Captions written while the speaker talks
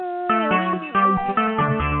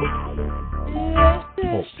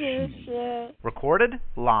Recorded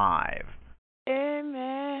live.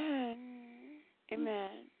 Amen. Amen.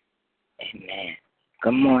 Amen.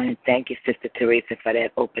 Good morning. Thank you, Sister Teresa, for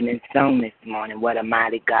that opening song this morning. What a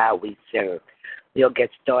mighty God we serve. We'll get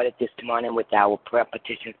started this morning with our prayer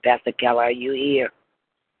petitions. Pastor Keller, are you here?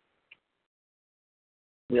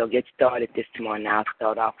 We'll get started this morning. I'll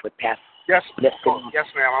start off with Pastor. Yes, yes,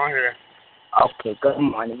 ma'am. I'm here. Okay, good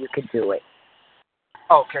morning. You can do it.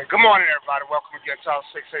 Okay, good morning, everybody. Welcome again to our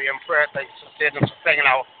 6 a.m. prayer. Thank you, Sister Edna, for singing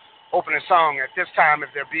our opening song. At this time,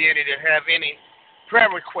 if there be any that have any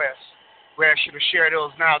prayer requests, we ask you to share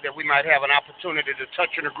those now that we might have an opportunity to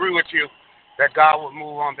touch and agree with you that God will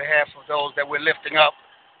move on behalf of those that we're lifting up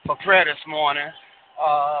for prayer this morning.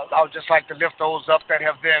 I would just like to lift those up that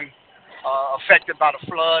have been affected by the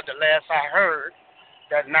flood. The last I heard,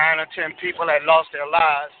 that 9 or 10 people had lost their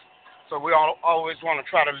lives. So we always want to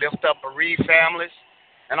try to lift up bereaved families.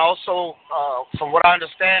 And also, from what I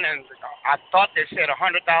understand, and I thought they said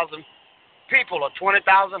 100,000 people or 20,000,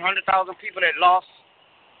 100,000 people that lost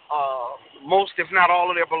most, if not all,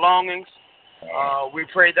 of their belongings. We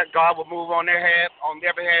pray that God will move on their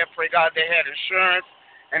behalf. Pray God they had insurance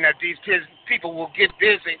and that these people will get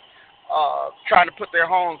busy trying to put their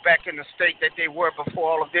homes back in the state that they were before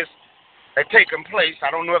all of this had taken place.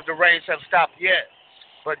 I don't know if the rains have stopped yet,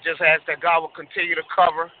 but just ask that God will continue to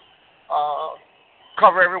cover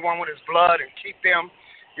everyone with his blood and keep them.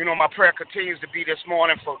 You know, my prayer continues to be this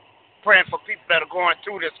morning for praying for people that are going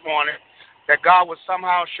through this morning, that God would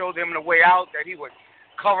somehow show them the way out, that he would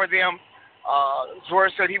cover them. His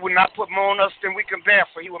word said he would not put more on us than we can bear,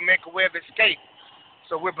 for he would make a way of escape.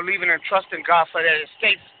 So we're believing and trusting God for that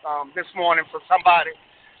escape this morning for somebody,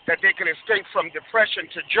 that they can escape from depression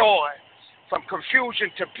to joy, from confusion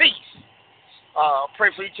to peace. Pray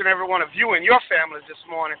for each and every one of you and your families this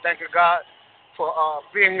morning. Thank you, God, for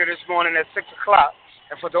being here this morning at 6 o'clock.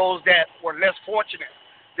 And for those that were less fortunate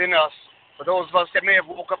than us, for those of us that may have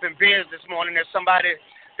woke up in beds this morning, there's somebody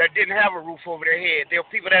that didn't have a roof over their head. There are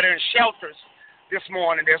people that are in shelters this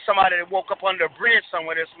morning. There's somebody that woke up under a bridge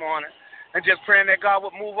somewhere this morning, and just praying that God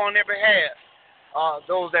would move on their behalf.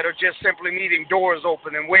 Those that are just simply needing doors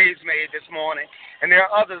open and ways made this morning. And there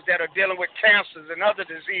are others that are dealing with cancers and other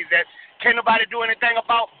diseases that can't nobody do anything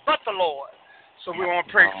about but the Lord. So we want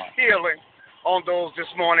to pray healing on those this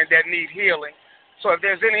morning that need healing. So if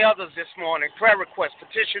there's any others this morning, prayer requests,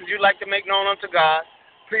 petitions you'd like to make known unto God,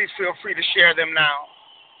 please feel free to share them now.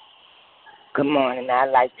 Good morning.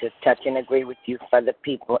 I'd like to touch and agree with you for the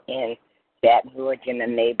people in Baton Rouge and the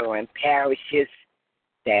neighboring parishes,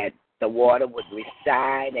 that the water would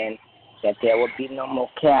reside and that there will be no more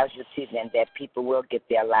casualties and that people will get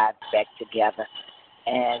their lives back together.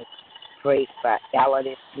 And pray for Ella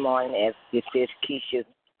this morning, as this is Keisha's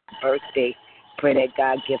birthday. Pray that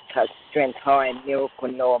God gives her strength, her and Miracle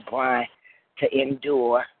Noah Bryan, to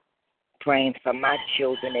endure. Praying for my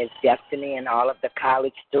children as Destiny and all of the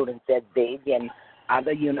college students as they and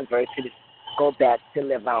other universities go back to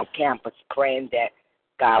live on campus. Praying that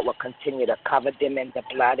God will continue to cover them in the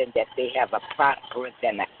blood and that they have a prosperous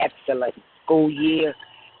and an excellent school year.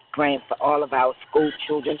 Praying for all of our school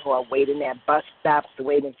children who are waiting at bus stops,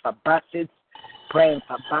 waiting for buses. Praying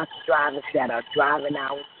for bus drivers that are driving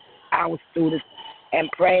our students. And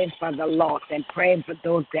praying for the lost and praying for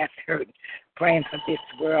those that's hurt. Praying for this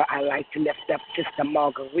world. I like to lift up Sister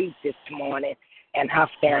Marguerite this morning and her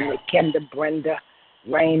family, Kendra, Brenda,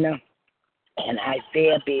 Raina, and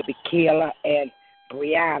Isaiah, baby Kayla, and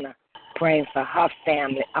Brianna. Praying for her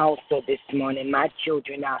family also this morning. My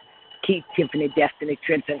children are Keith, Tiffany, Destiny,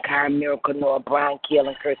 Trenton, Kyra, Miracle, Noah, Brian,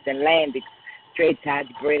 Keelan, Kirsten, Landy, Straight Tides,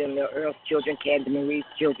 Braden, Little Earl's children, Candy Marie's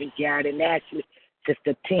children, Jared and Ashley,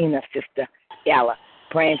 Sister Tina, Sister Ella.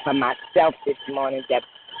 Praying for myself this morning that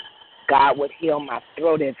God would heal my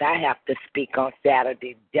throat as I have to speak on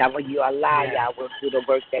Saturday. Devil, you are a liar. I will do the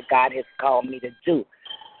work that God has called me to do.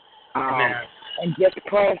 And just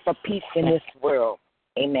praying for peace in this world.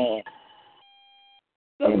 Amen.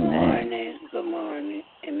 Good morning. Good morning.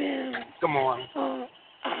 Amen. Good morning.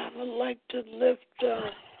 I would like to lift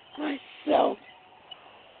myself.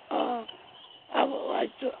 I would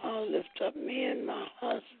like to lift up me and my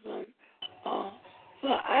husband. For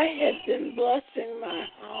I had been blessing my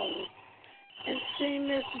house, and seeing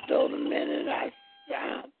as though the minute I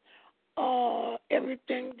stopped,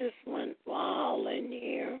 everything just went wild in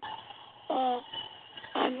here.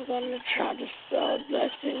 I'm going to try to start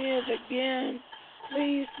blessing it again.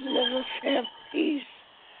 Please let us have peace.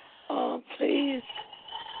 Please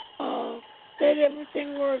let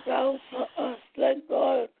everything work out for us. Let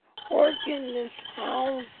God work in this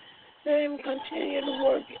house. Let him continue to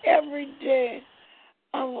work every day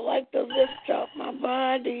I would like to lift up my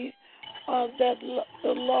body, that the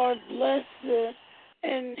Lord bless it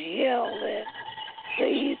and heal it.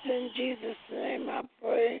 Please, in Jesus' name I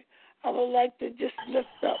pray. I would like to just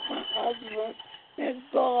lift up my husband, that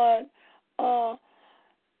God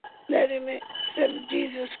let him accept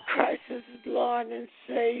Jesus Christ as his Lord and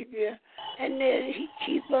Savior, and that he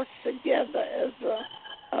keep us together as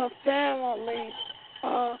a family.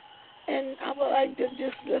 And I would like to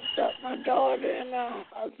just lift up my daughter and our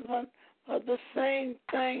husband for the same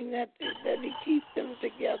thing, that he keeps them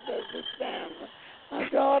together as a family. My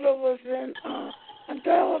daughter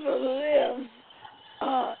lives,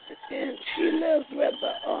 and she lives where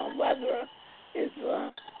the weather is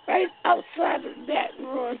right outside of Baton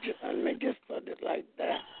Rouge. Let me just put it like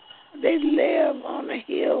that. They live on a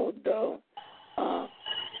hill, though,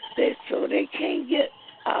 so they can't get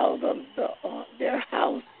out of their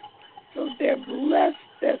house. So they're blessed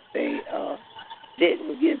that they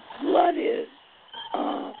didn't get flooded.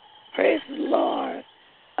 Praise the Lord.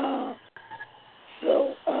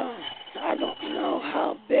 So I don't know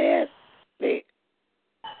how bad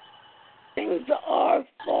things are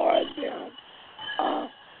for them.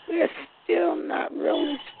 They're still not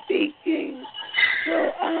really speaking. So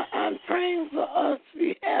I'm praying for us.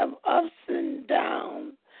 We have ups and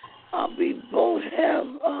downs. We both have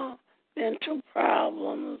mental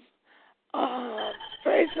problems.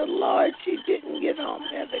 Praise the Lord, she didn't get on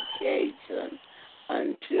medication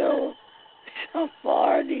until her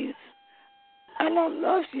 40s. I don't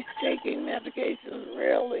know if she's taking medication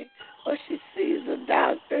really, but she sees a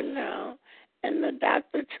doctor now, and the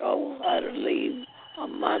doctor told her to leave her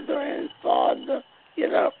mother and father,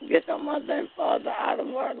 get her mother and father out of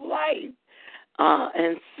her life.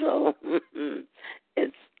 And so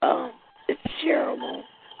it's terrible.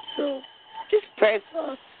 So just pray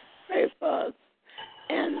for us,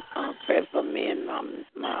 and pray for me and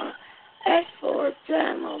my ex-Lord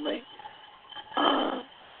family.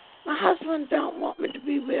 My husband don't want me to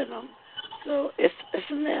be with him, so it's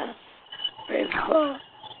a mess. Pray for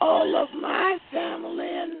all of my family,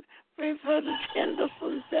 and pray for the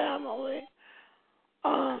Henderson family.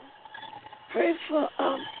 Pray for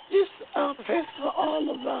pray for all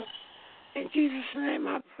of us. In Jesus' name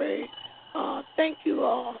I pray. Thank you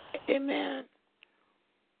all. Amen.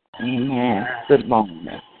 Amen. Good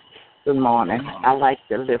morning. Good morning. I like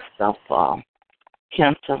to lift up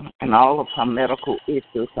Kenta and all of her medical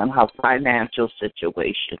issues and her financial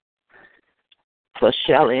situation. For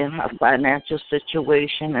Shelley and her financial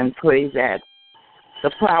situation, and pray that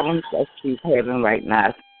the problems that she's having right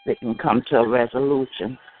now, they can come to a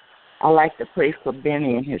resolution. I like to pray for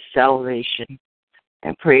Benny and his salvation,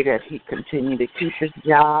 and pray that he continue to keep his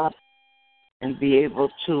job and be able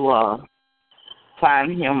to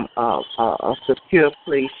find him a secure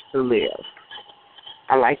place to live.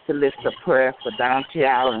 I like to lift a prayer for Dante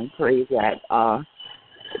Allen and pray that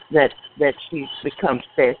she becomes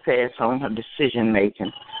steadfast on her decision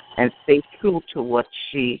making and stay true to what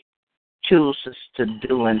she chooses to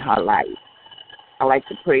do in her life. I like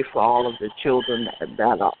to pray for all of the children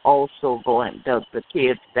that are also going, the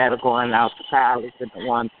kids that are going out to college and the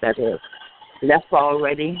ones that have left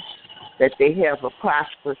already, that they have a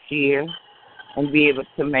prosperous year and be able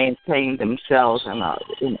to maintain themselves in a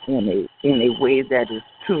way that is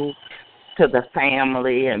true to the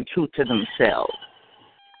family and true to themselves.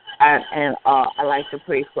 And I like to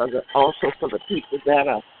pray also for the people that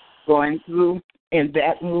are going through in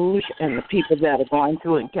Baton Rouge and the people that are going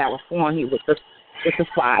through in California with the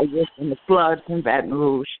fires and the floods in Baton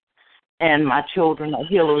Rouge. And my children are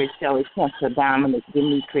Hillary, Shelley, Spencer, Dominic,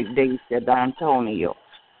 Dimitri, Dacia, D'Antonio,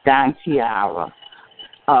 Don Tiara,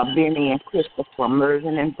 Benny and Christopher,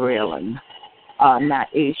 Mervyn and Braylon,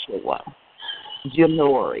 Naisha,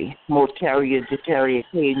 Janori, Moteria, Jeteria,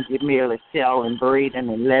 Caden, Jamil, Estelle, and Braden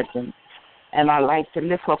and Legend. And I like to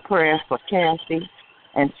lift up prayer for Kathy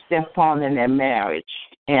and Stephon in their marriage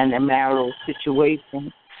and their marital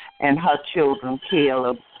situation, and her children,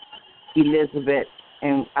 Caleb, Elizabeth,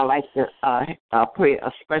 and I like to pray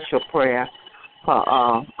a special prayer for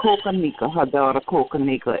Kokanika, her daughter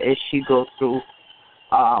Kokanika, as she goes through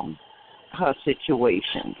her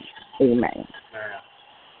situation. Amen.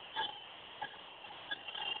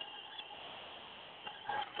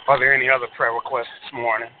 Are there any other prayer requests this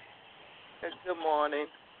morning? Good morning.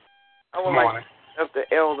 I would like of the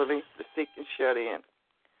elderly, the sick and shut in.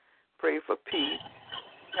 Pray for peace,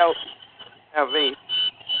 health, salvation.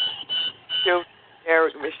 Children,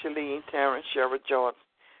 Eric, Micheline, Terrence, Sheriff Jordan,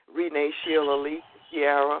 Renee, Sheila, Lee,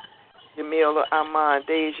 Kiara, Jamila, Armand,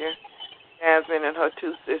 Deja, Jasmine and her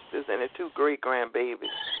two sisters and her two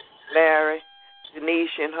great-grandbabies, Larry,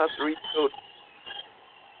 Denisha and her three children,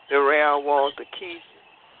 Darrell, Walter, Keisha,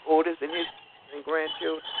 Otis and his and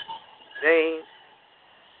grandchildren, James,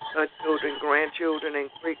 her children, grandchildren, and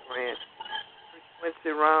great-grand,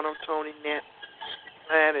 Quincy, Ronald, Tony, Nat,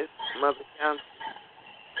 Gladys, Mother Johnson,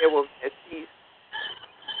 Edward, Matisse,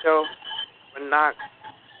 Joe, Knox,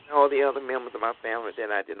 and all the other members of my family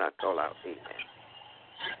that I did not call out.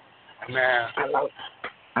 Amen.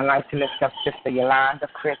 I'd like to lift up Sister Yolanda,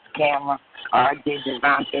 Chris Cameron, R.J.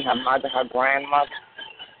 Devante, her mother, her grandmother,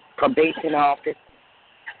 probation office,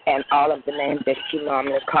 and all of the names that she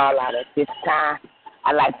normally call out at this time.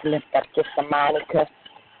 I'd like to lift up Sister Monica,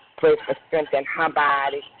 pray for strength in her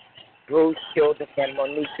body, Bruce, Joseph, and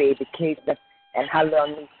Monique, baby Keisha, and her little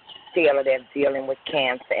niece, Taylor, that's dealing with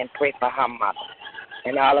cancer, and pray for her mother.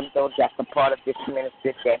 And all of those that's a part of this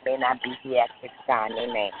ministry that may not be here at this time.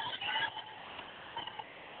 Amen.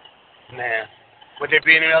 Amen. Would there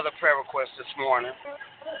be any other prayer requests this morning?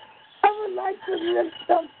 I would like to lift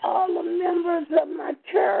up all the members of my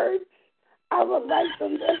church. I would like to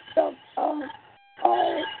lift up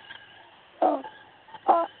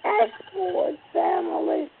Ashford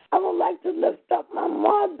family. I would like to lift up my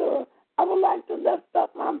mother. I would like to lift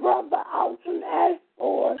up my brother Alton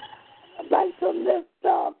Ashford. I'd like to lift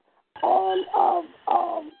up all of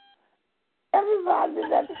everybody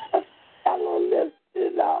that fellow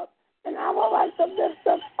lifted up. And I would like to lift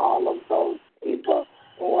up all of those people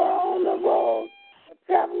who are on the road,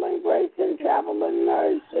 traveling grace and traveling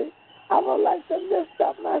mercy. I would like to lift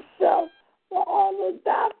up myself for all the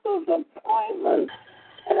doctor's appointments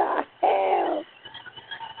that I have.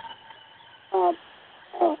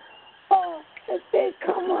 If they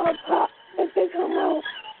come out,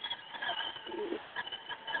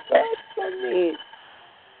 pray for me.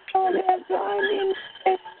 I don't have time in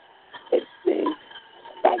it.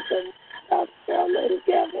 I'd like to lift up Shirley and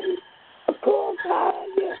Kevin, a cool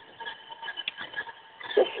Kaya,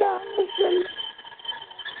 the Shamus,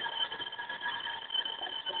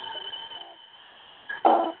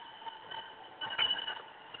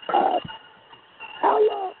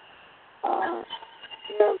 Ella,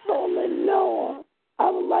 Careful and Noah. I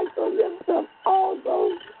would like to lift up all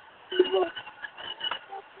those people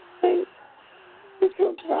suffering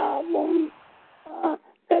mental problems,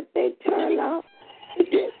 that they turn out, they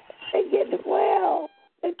get well,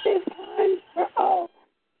 that they find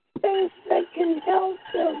things that can help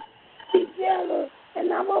them together.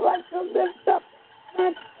 And I would like to lift up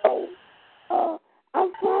my soul. I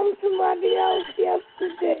found somebody else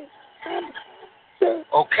yesterday.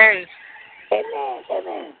 Okay.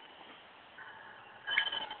 Amen.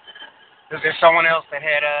 Is there someone else that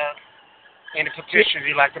had any petitions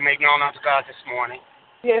you'd like to make known unto God this morning?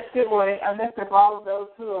 Yes, good morning. I lift up all of those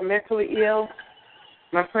who are mentally ill.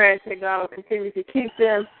 My prayer is that God will continue to keep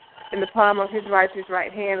them in the palm of his righteous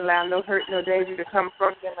right hand, allow no hurt, no danger to come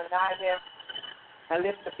from them or nigh them. I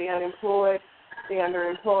lift up the unemployed, the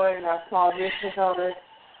underemployed, and our small business owners.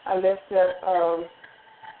 I lift up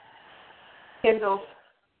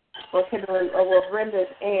Brenda's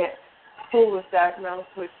aunt, who was diagnosed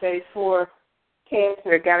with stage 4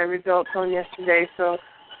 cancer, got a result on yesterday. So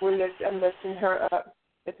I'm lifting her up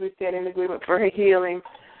as we stand in agreement for her healing.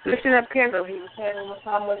 Lifting up Kendall, he was having a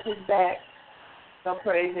problem with his back. So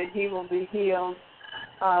pray that he will be healed.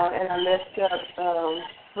 And I lift up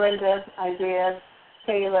Brenda, Isaiah,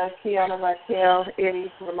 Kayla, Kiana, Raquel,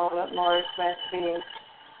 Eddie, Ramona, Morris, Maxine,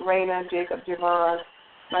 Raina, Jacob, Javon,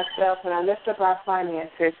 myself, and I lift up our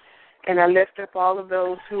finances. And I lift up all of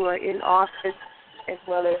those who are in office as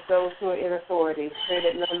well as those who are in authority. Pray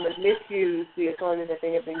that none would misuse the authority that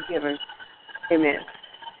they have been given. Amen.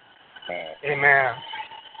 Amen.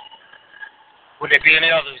 Would there be any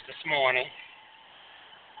others this morning?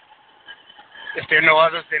 If there are no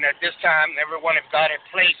others, then at this time, everyone, if God had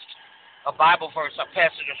placed a Bible verse, a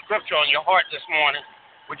passage of Scripture on your heart this morning,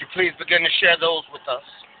 would you please begin to share those with us?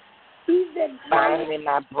 Finally,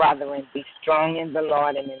 my brethren, be strong in the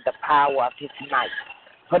Lord and in the power of his might.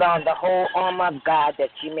 Put on the whole armor of God that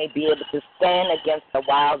you may be able to stand against the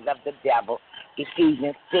wiles of the devil.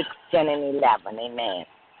 Ephesians 6, 10, and 11. Amen.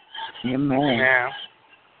 Amen.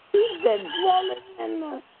 He that dwelleth in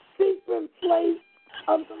the secret place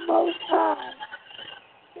of the Most High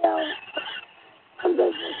shall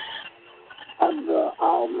under the of the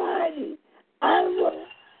Almighty. I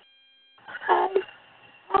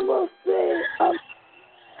will say of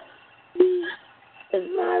he is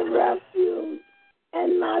my refuge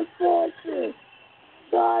and my fortress.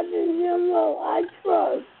 God, in him will I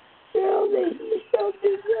trust. Surely he shall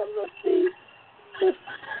deliver thee from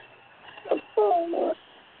the former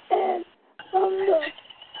and from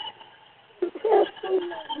the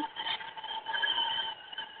pestilence.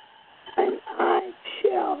 And I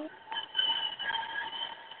shall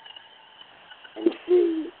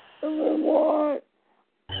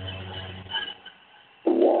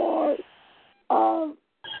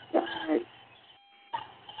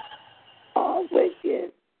are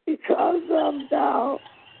wicked, because thou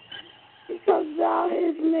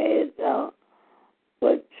hast made thou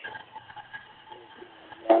which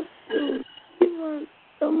is to even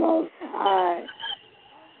the Most High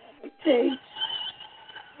take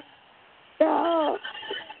thou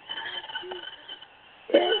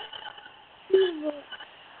is evil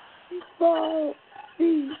befall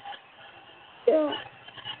thee till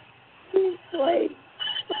he place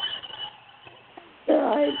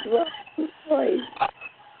thy dwelling place.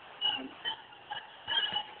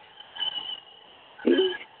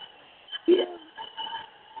 He gives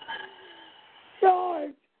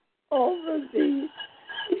charge over thee,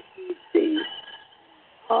 thee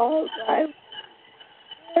all thy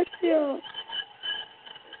virtue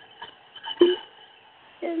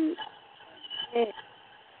in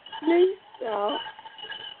least thou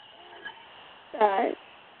thy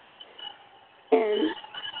and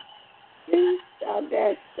least thou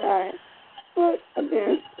that thy foot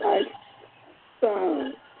against thy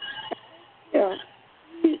stone. Yeah.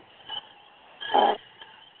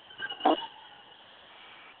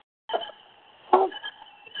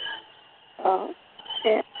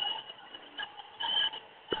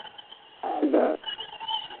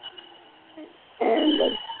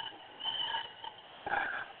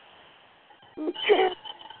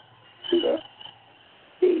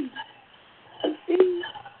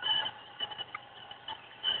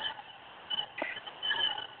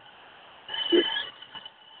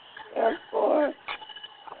 Therefore,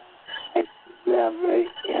 I deliver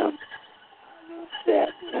him, I will set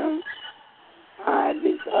him high,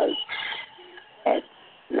 because he has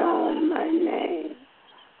known my name,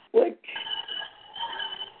 which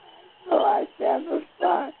so I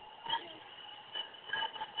sacrifice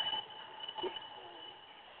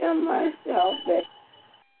in myself that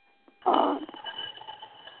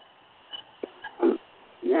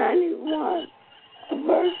 91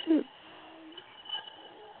 verses.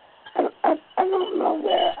 I don't know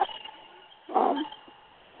where from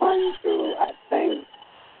 1 through I think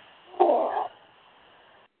 4.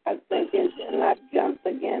 I think it's, and I jumped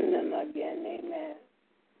again and again. Amen.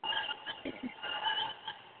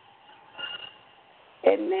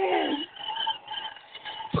 Amen.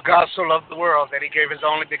 For God so loved the world that he gave his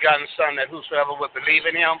only begotten Son, that whosoever would believe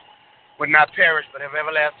in him would not perish but have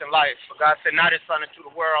everlasting life. For God sent not his Son into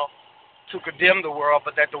the world to condemn the world,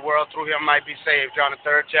 but that the world through him might be saved. John the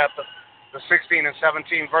 3rd chapter, the 16th and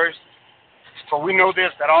 17th verse. For we know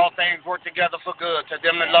this, that all things work together for good to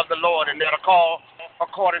them that love the Lord and that are called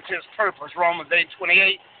according to his purpose. Romans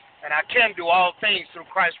 8:28. And I can do all things through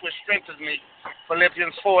Christ which strengthens me.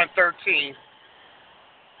 Philippians 4:13.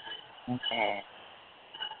 Okay.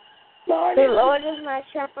 The Lord is my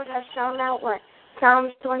shepherd, I shall not want.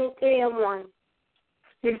 Psalms 23:1.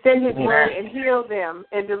 He sent his word and healed them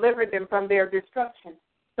and delivered them from their destruction.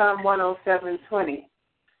 Psalm 107:20.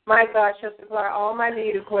 My God shall supply all my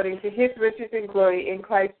need according to his riches and glory in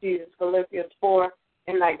Christ Jesus. Philippians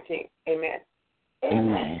 4:19. Amen.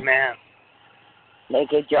 Amen. Amen.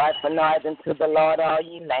 Make a joyful noise unto the Lord, all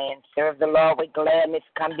ye lands. Serve the Lord with gladness.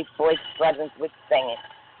 Come before his presence with singing.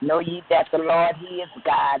 Know ye that the Lord, he is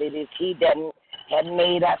God. It is he that hath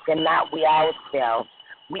made us and not we ourselves.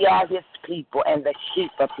 We are his people and the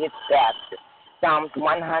sheep of his pasture. Psalms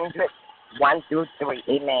 100:1-3.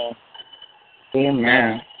 Amen.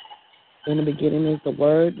 Amen. In the beginning is the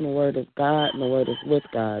Word, and the Word is God, and the Word is with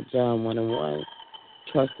God. John 1:1.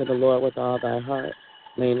 Trust in the Lord with all thy heart.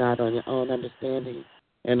 Lean not on your own understanding.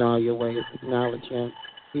 In all your ways acknowledge him.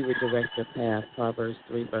 He will direct your path. Proverbs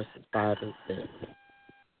 3 verses 5 and 6.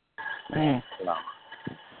 Man.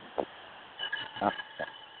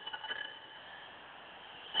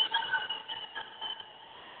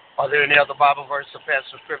 Are there any other Bible verses or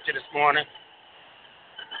passage of scripture this morning?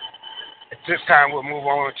 At this time, we'll move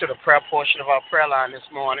on to the prayer portion of our prayer line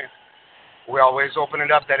this morning. We always open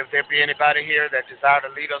it up that if there be anybody here that desire to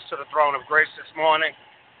lead us to the throne of grace this morning,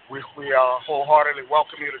 we wholeheartedly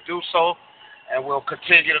welcome you to do so, and we'll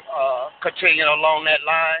continue along that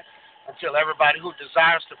line until everybody who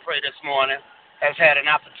desires to pray this morning has had an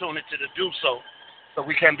opportunity to do so. So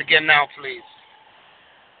we can begin now, please.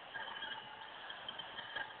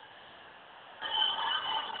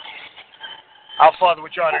 Our Father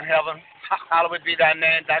which art in heaven, hallowed be thy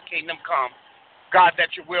name, thy kingdom come. God,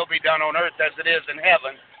 that your will be done on earth as it is in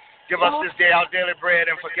heaven. Give us this day our daily bread,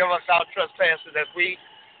 and forgive us our trespasses as we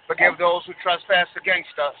forgive those who trespass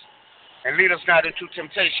against us. And lead us not into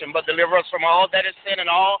temptation, but deliver us from all that is sin and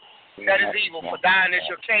all that is evil. For thine is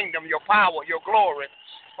your kingdom, your power, your glory.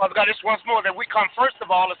 Father God, just once more that we come first of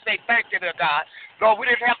all to say thank you to God. Lord, we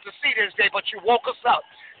didn't have to see this day, but you woke us up.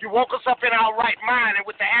 You woke us up in our right mind and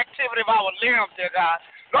with the activity of our limbs, dear God.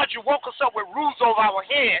 Lord, you woke us up with roofs over our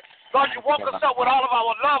head. Lord, you woke us up with all of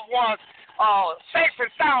our loved ones safe and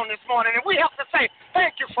sound this morning. And we have to say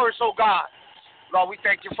thank you first, oh God. Lord, we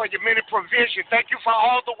thank you for your many provisions. Thank you for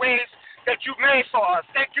all the ways that you made for us.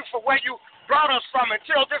 Thank you for where you brought us from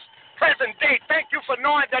until this present day. Thank you for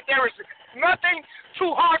knowing that there is nothing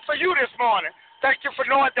too hard for you this morning. Thank you for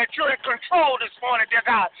knowing that you're in control this morning, dear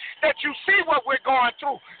God, that you see what we're going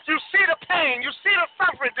through. You see the pain. You see the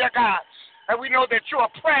suffering, dear God. And we know that you're a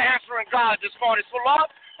prayer-answering God this morning. So, Lord,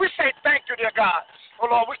 we say thank you, dear God. Oh,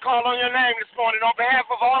 Lord, we call on your name this morning on behalf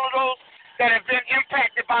of all of those that have been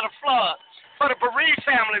impacted by the flood, for the bereaved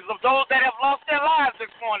families of those that have lost their lives this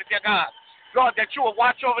morning, dear God. Lord, that you will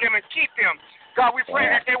watch over them and keep them. God, we pray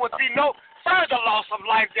that there would be no further loss of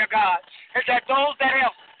life, dear God, and that those that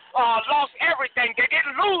have lost everything, they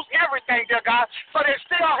didn't lose everything, dear God, so they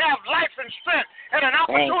still have life and strength and an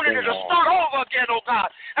opportunity to start over again, oh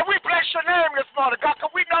God. And we bless your name this morning, God,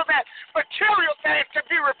 because we know that material things can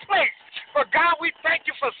be replaced. But God, we thank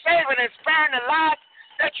you for saving and sparing the lives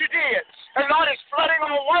that you did. And Lord, it's flooding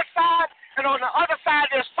on one side, and on the other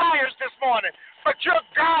side there's fires this morning. But you're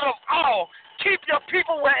God of all. Keep your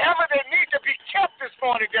people wherever they need to be kept this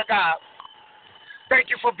morning, dear God.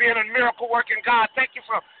 Thank you for being a miracle-working God. Thank you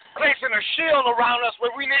for placing a shield around us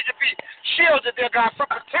where we need to be shielded, dear God, for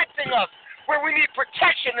protecting us where we need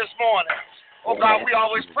protection this morning. Oh, God, we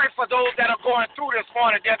always pray for those that are going through this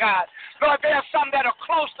morning, dear God. Lord, there are some that are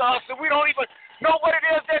close to us and we don't even know what it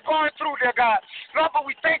is they're going through, dear God. Lord, but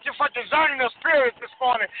we thank you for discerning the spirits this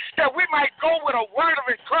morning, that we might go with a word of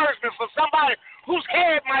encouragement for somebody whose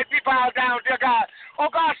head might be bowed down, dear God. Oh,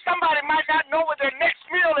 God, somebody might not know where their next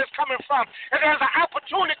meal is coming from, and there's an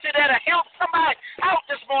opportunity there to help somebody out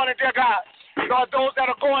this morning, dear God. Lord, those that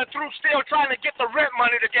are going through still trying to get the rent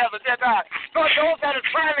money together, dear God. Lord, those that are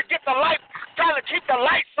trying to get the light, trying to keep the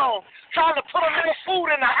lights on, trying to put a little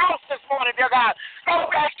food in the house this morning, dear God. Lord,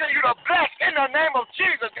 we're asking you to bless in the name of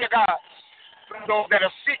Jesus, dear God. Those that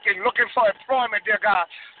are seeking, looking for employment, dear God.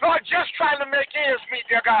 Lord, just trying to make ends meet,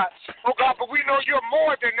 dear God. Oh, God, but we know you're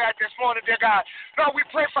more than that this morning, dear God. Lord, we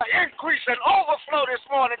pray for increase and overflow this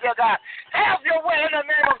morning, dear God. Have your way in the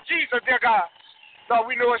name of Jesus, dear God. Lord,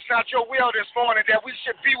 we know it's not your will this morning that we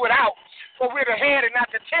should be without, for we're the head and not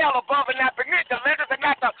the tail, above and not beneath, the lenders and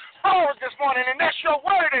not the borrowers this morning. And that's your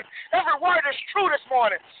word, and every word is true this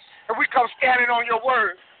morning. And we come standing on your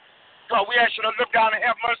word. Lord, we ask you to look down and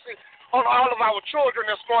have mercy on all of our children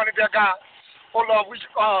this morning, dear God. Oh, Lord,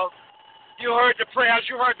 you heard the prayers,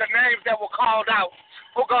 you heard the names that were called out.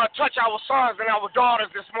 Oh, God, touch our sons and our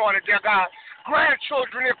daughters this morning, dear God.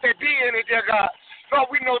 Grandchildren, if there be any, dear God. Lord,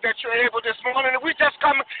 we know that you're able this morning, and we just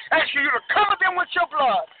come asking you to cover them with your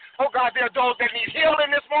blood. Oh, God, there are those that need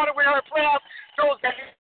healing this morning. We heard prayers. Those that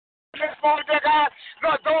need this morning, dear God.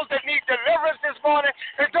 Lord, those that need deliverance this morning,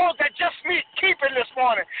 and those that just need keeping this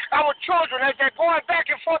morning. Our children, as they're going back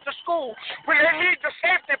and forth to school, when they need the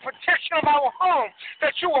safety and protection of our home,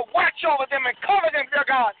 that you will watch over them and cover them, dear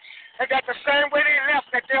God. And that the same way they left,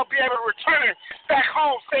 that they'll be able to return back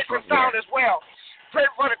home safe and sound as well. Pray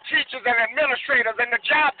for the teachers and administrators and the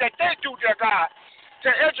job that they do, dear God, to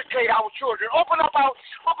educate our children. Open up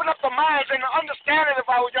the minds and the understanding of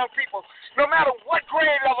our young people, no matter what grade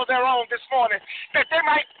level they're on this morning, that they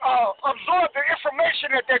might absorb the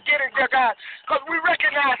information that they're getting, dear God, because we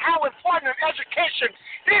recognize how important education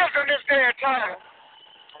is in this day and time.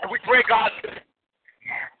 And we pray, God,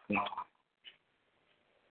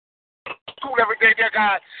 school every day, dear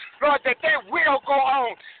God, Lord, that they will go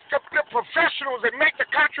on to be professionals and make the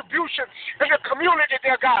contribution in the community,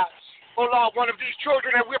 dear God. Oh, Lord, one of these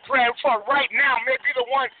children that we're praying for right now may be the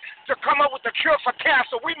one to come up with the cure for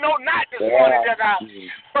cancer. We know not this morning, dear God.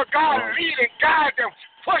 But God, lead and guide them,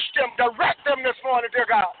 push them, direct them this morning, dear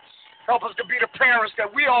God. Help us to be the parents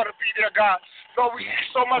that we ought to be, dear God. Lord, we see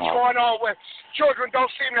so much going on where children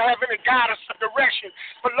don't seem to have any guidance or direction.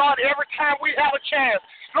 But, Lord, every time we have a chance,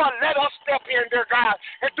 Lord, let us step in, dear God,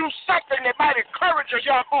 and do something that might encourage a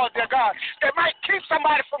young boy, dear God, that might keep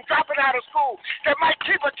somebody from dropping out of school, that might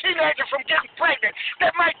keep a teenager from getting pregnant,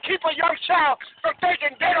 that might keep a young child from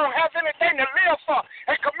thinking they don't have anything to live for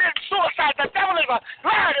and committing suicide. The devil is a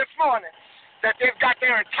lie this morning, that they've got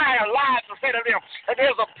their entire lives ahead of them, and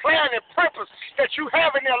there's a plan and purpose that you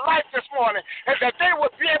have in their life this morning, and that they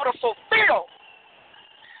will be able to fulfill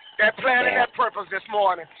that plan and that purpose this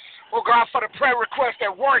morning. Oh, God, for the prayer requests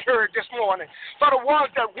that weren't heard this morning, for the ones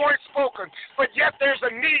that weren't spoken, but yet there's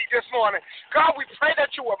a need this morning. God, we pray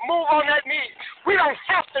that you would move on that need. We don't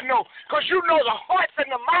have to know, because you know the hearts and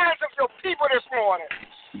the minds of your people this morning.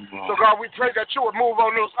 So, God, we pray that you would move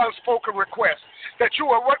on those unspoken requests, that you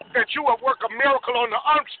would work a miracle on the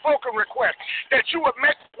unspoken request, that you would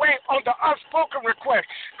make way on the unspoken request.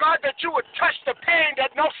 God, that you would touch the pain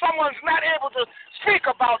that someone's not able to speak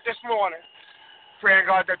about this morning. Praying,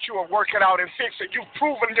 God, that you will work it out and fix it. You've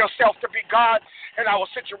proven yourself to be God in our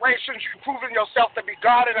situations. You've proven yourself to be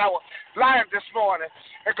God in our lives this morning.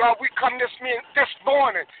 And, God, we come this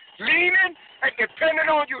morning leaning and depending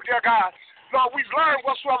on you, dear God. Lord, we've learned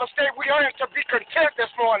whatsoever state we are in to be content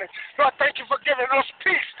this morning. Lord, thank you for giving us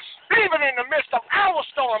peace, even in the midst of our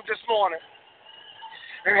storm this morning.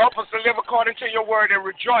 And help us to live according to your word and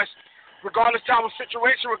rejoice regardless of our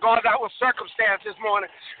situation, regardless of our circumstance this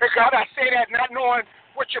morning. And God, I say that not knowing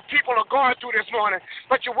what your people are going through this morning,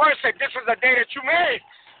 but your word said this is a day that you made,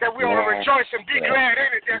 that we ought to rejoice and be glad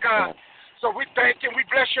in it, dear God. So we thank you and we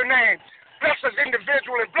bless your name. Bless us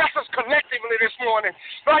individually, bless us collectively this morning.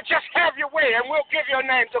 Lord, just have your way, and we'll give your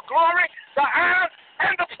name the glory, the honor,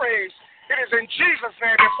 and the praise. It is in Jesus'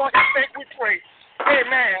 name, and for his sake we pray.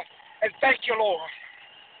 Amen. And thank you, Lord.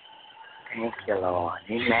 Thank you, Lord.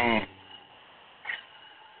 Amen.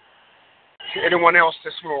 Anyone else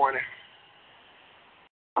this morning?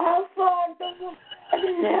 Our Father, who art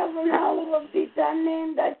in heaven, hallowed be thy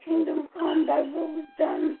name. Thy kingdom come, thy will be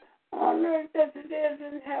done on earth as it is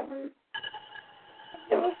in heaven.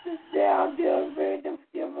 Give us this day our daily bread, and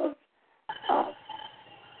forgive us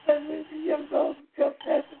as we forgive those who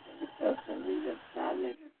trespass against us, and lead us not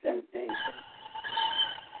into temptation.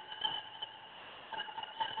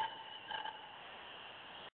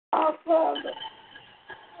 Our Father,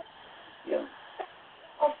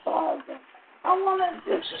 I want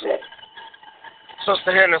to just sit.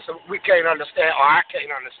 Sister Henderson, we can't understand, or I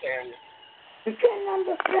can't understand you. You can't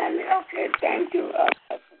understand me? Okay, thank you,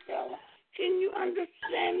 Pastor Keller. Can you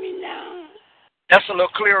understand me now? That's a little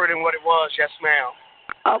clearer than what it was, yes, ma'am.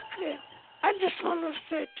 Okay. I just want to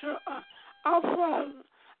say to our Father,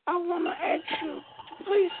 I want to ask you to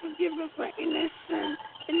please forgive me for any sin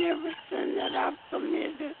and every sin that I've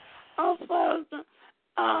committed. Our Father,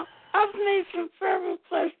 I've made some prayer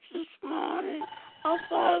requests this morning. Our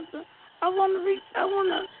Father, I want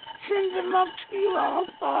to send them up to you, our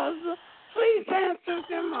Father. Please answer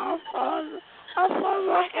them, our Father. Our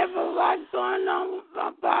Father, I have a lot going on with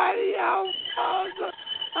my body, our Father.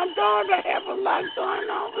 My daughter have a lot going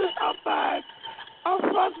on with her body. Our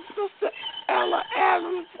Father, Sister Ella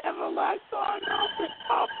Adams have a lot going on with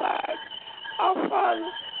her body. Our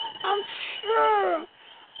Father, I'm sure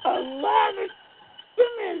a lot of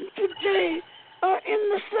women today are in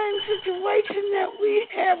the same situation that we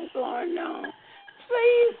have going on.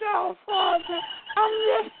 Please, our Father, I'm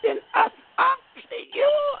lifting us up to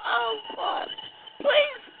you, our Father.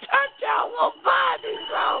 Please touch our bodies,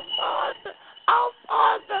 our Father. Our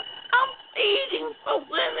Father, I'm pleading for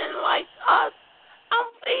women like us. I'm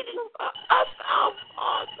pleading for us, our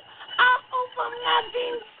Father. I hope I'm not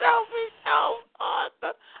being selfish, our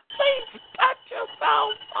Father. Please touch us,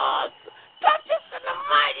 our Father. Touch us in a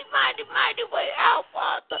mighty, mighty, mighty way, our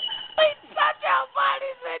Father. Please touch our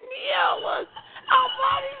bodies and heal us. Our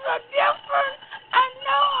bodies are different. I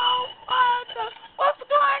know, our Father, what's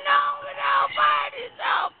going on with our bodies,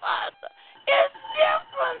 our Father. It's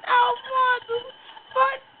different, our Father,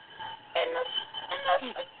 but in a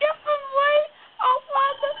different way, our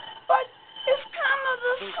Father, but it's kind of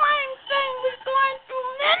the same thing. We're going through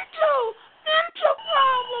mental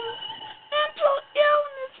problems, mental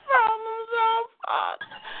illness problems, our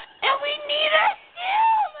Father, and we need a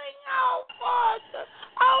healing, our Father.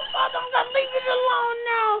 Our Father, I'm going to leave it alone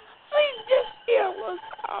now. Please just heal us,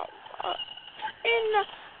 our Father.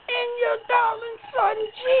 In your darling Son,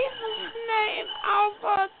 Jesus' name, our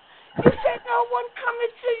Father. You said no one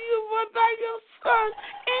coming to you but by your Son.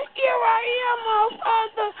 And here I am, our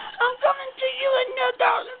Father. I'm coming to you in your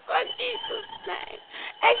darling Son, Jesus' name.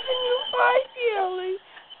 Asking you for a healing,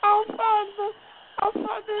 our Father. Our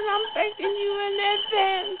Father, and I'm thanking you in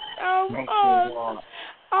advance, our Father.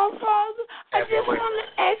 Our Father, I just want to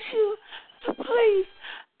ask you to please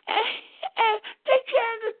take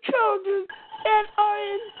care of the children that are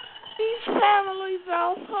in these families,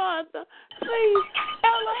 our Father. Please,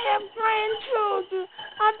 Ella have grandchildren.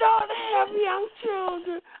 My daughter have young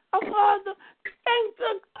children. Our Father, thank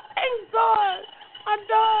God. My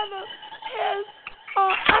daughter has,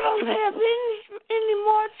 I don't have any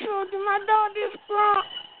more children. My daughter is grown.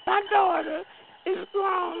 My daughter is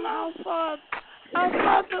grown, our Father. Our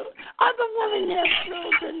Father, other women, their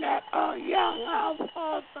children that are young, our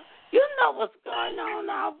Father. You know what's going on,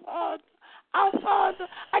 our Father. Our Father,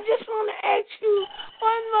 I just want to ask you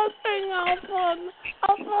one more thing, our Father.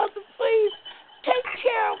 Our Father, please take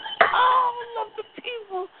care of all of the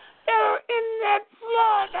people that are in that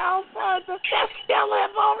flood, our Father. That still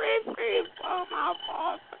have already prayed for them, our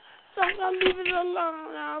Father. So I'm going to leave it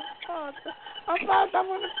alone, our Father. Our Father, I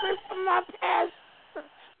want to pray for my pastor,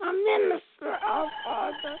 my minister, our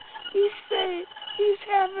Father. He said he's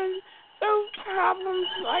having those problems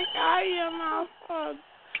like I am, our Father.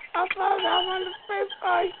 Our Father, I want to pray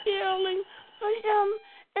for healing for him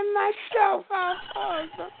and myself, our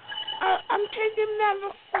Father. I'm taking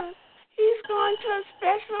medicine. He's going to a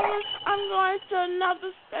specialist. I'm going to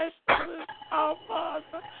another specialist, our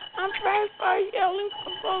Father. I'm praying for healing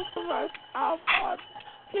for both of us, our Father.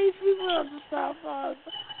 Please be with us, our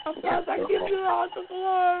Father. Our Father, I give you all the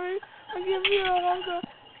glory. I give you all the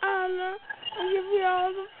honor. I give you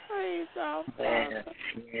all the praise, our Father.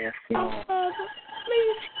 Yes. Our Father,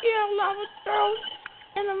 please heal our throats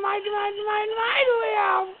in a mighty, mighty, mighty, mighty way,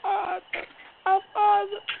 our Father. Our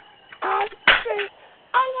Father, I say,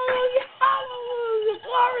 hallelujah, hallelujah,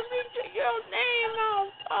 glory be to your name, our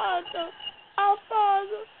Father. Our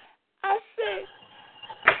Father, I say,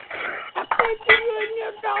 I pray to you in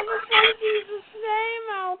your daughter's son Jesus' name,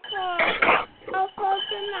 our Father. Our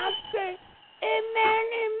Father, and I say, amen,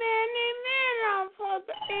 amen, amen, our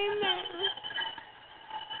Father, amen.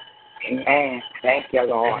 Amen. Thank you,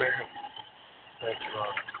 Lord. Amen. Thank you,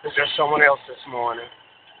 Lord. Is there someone else this morning?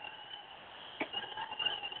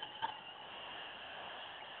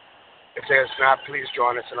 If there's not, please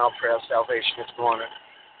join us in our prayer of salvation this morning.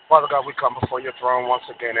 Father God, we come before your throne once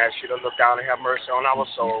again, ask you to look down and have mercy on our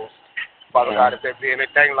souls. Father God, if there be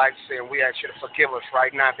anything like sin, we ask you to forgive us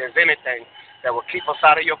right now. If there's anything that will keep us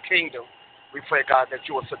out of your kingdom, we pray, God, that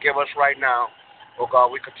you will forgive us right now. Oh,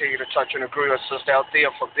 God, we continue to touch and agree with Sister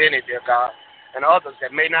Althea for Benny, dear God, and others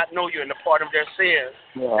that may not know you in the part of their sins,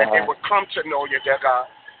 that they would come to know you, dear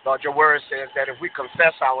God. Lord, your word says that if we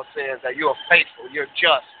confess our sins, that you are faithful, you're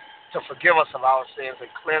just to forgive us of our sins and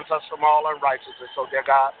cleanse us from all unrighteousness. So, dear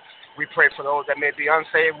God, we pray for those that may be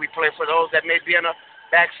unsaved. We pray for those that may be in a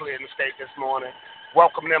backslidden state this morning.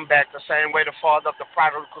 Welcome them back the same way the father of the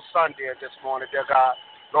prodigal son did this morning, dear God.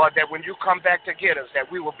 Lord, that when you come back to get us, that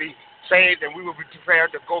we will be saved and we will be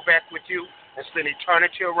prepared to go back with you and spend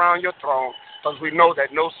eternity around your throne, because we know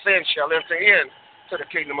that no sin shall enter into the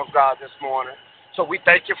kingdom of God this morning. So we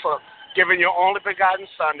thank you for giving your only begotten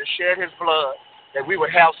Son to shed his blood, that we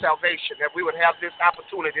would have salvation, that we would have this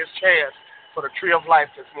opportunity, this chance for the tree of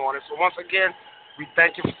life this morning. So once again, we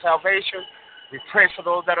thank you for salvation. We pray for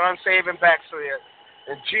those that are unsaved and backslid.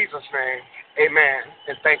 In Jesus' name, amen.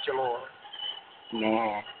 And thank you, Lord.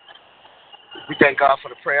 Amen. We thank God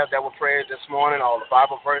for the prayers that were prayed this morning, all the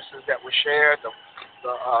Bible verses that were shared, the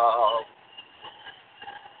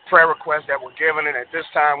prayer requests that were given. And at this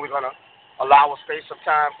time, we're going to allow a space of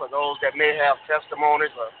time for those that may have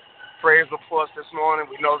testimonies or praise reports this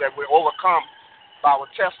morning. We know that we're overcome by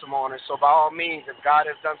our testimonies. So by all means, if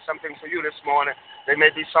God has done something for you this morning, there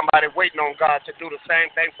may be somebody waiting on God to do the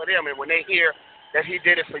same thing for them. And when they hear that he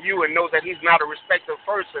did it for you and know that he's not a respected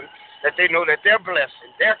person, that they know that their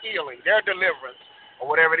blessing, their healing, their deliverance, or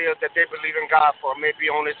whatever it is that they believe in God for may be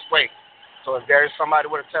on its way. So if there is somebody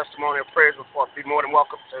with a testimony or praise report, be more than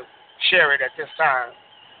welcome to share it at this time.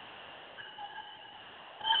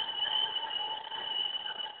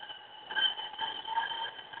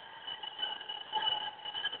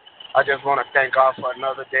 I just want to thank God for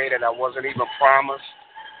another day that I wasn't even promised.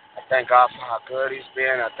 I thank God for how good he's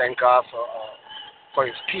been. I thank God for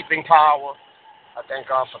his keeping power. I thank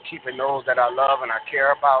God for keeping those that I love and I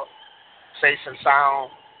care about safe and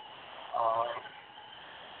sound.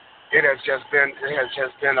 It has just been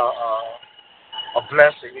a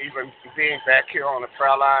blessing, even being back here on the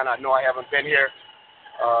prayer line. I know I haven't been here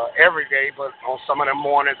every day, but on some of the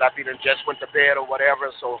mornings I've either just went to bed or whatever.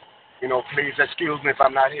 So, please excuse me if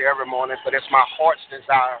I'm not here every morning, but it's my heart's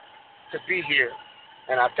desire to be here.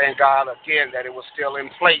 And I thank God again that it was still in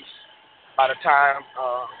place by the time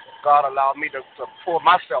God allowed me to pull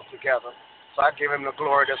myself together. So I give him the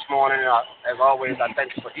glory this morning. And as always, I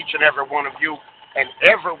thank you for each and every one of you and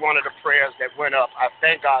every one of the prayers that went up. I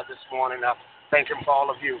thank God this morning. I thank him for all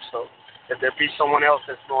of you. So if there be someone else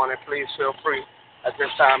this morning, please feel free at this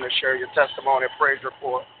time to share your testimony and praise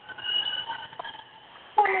report.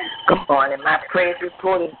 Good morning. My praise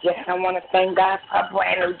report is just I want to thank God for a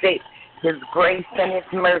brand new day, his grace and his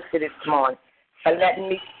mercy this morning, for letting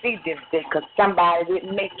me see this day, because somebody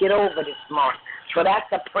didn't make it over this morning. So that's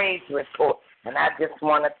a praise report, and I just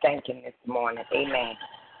want to thank him this morning. Amen.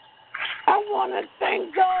 I want to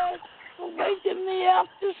thank God for waking me up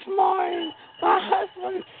this morning. My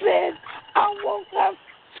husband said I woke up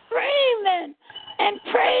screaming and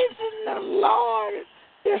praising the Lord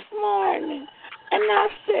this morning. And I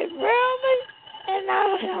said, really? And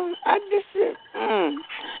I just said, And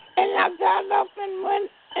I got up and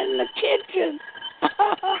went in the kitchen.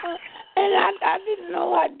 And I didn't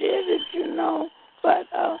know I did it, But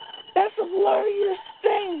that's a glorious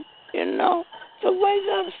thing, to wake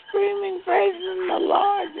up screaming, praising the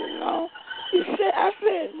Lord, I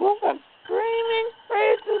said, woke up screaming,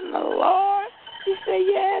 praising the Lord. He said,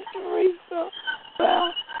 yeah, Teresa.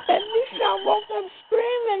 Well, at least I woke up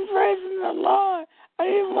screaming, praising the Lord. I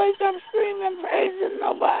didn't wake up screaming, praising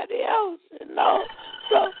nobody else,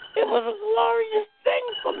 So it was a glorious thing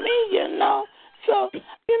for me, So,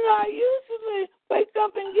 I usually wake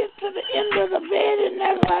up and get to the end of the bed, and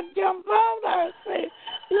as I jump out, I say,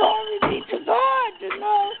 glory be to God,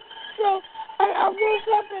 So I woke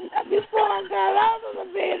up, and before I got out of the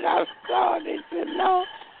bed, I started,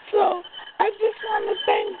 So I just want to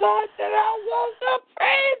thank God that I woke up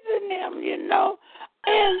praising Him,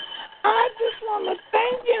 And I just want to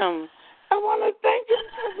thank Him. I want to thank Him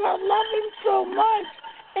because I love Him so much,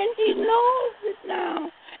 and He knows it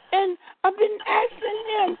now. And I've been asking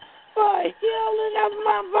Him for a healing of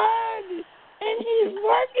my body, and He's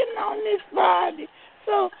working on this body.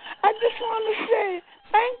 So I just want to say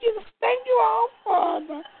thank you all,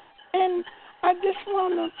 Father. And I just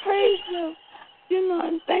want to praise Him,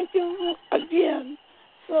 and thank Him again.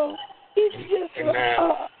 So He's just an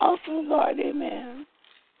awesome God, amen.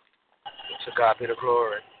 To God be the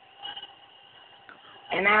glory.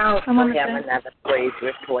 And I also have another praise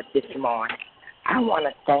report this morning. I want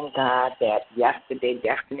to thank God that yesterday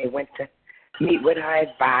Destiny went to meet with her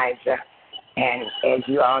advisor. And as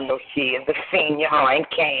you all know, she is a senior in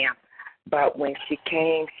camp. But when she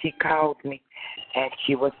came, she called me, and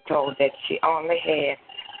she was told that she only had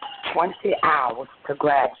 20 hours to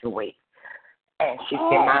graduate. And she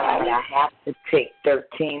said, Mama, I have to take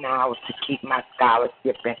 13 hours to keep my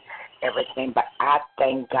scholarship and everything. But I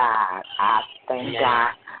thank God.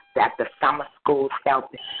 God that the summer school's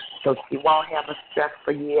healthy, so she won't have a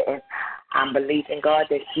stressful year. And I'm believing God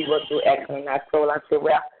that she will do excellent. I told her, I said,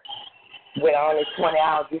 well, with only 20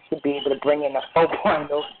 hours, you should be able to bring in a 4.0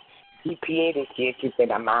 GPA this year. She said,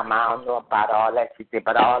 Mama, I don't know about all that. She said,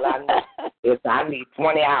 but all I know is I need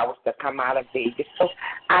 20 hours to come out of Vegas. So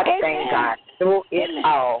I thank God through it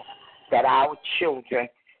all that our children,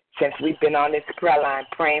 since we've been on this prayer line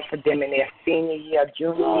praying for them in their senior year,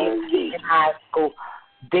 junior year in high school,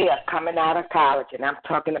 they are coming out of college, and I'm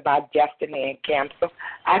talking about Destiny and Camp. So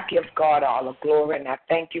I give God all the glory, and I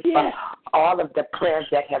thank you for all of the prayers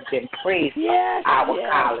that have been prayed for our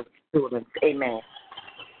college students. Amen.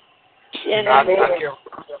 Amen.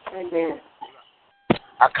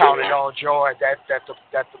 I count it all joy that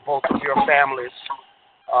the both of your families,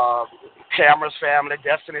 Cameron's family,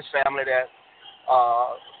 Destiny's family, that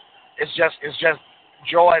it's just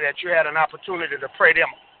joy that you had an opportunity to pray them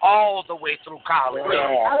all the way through college.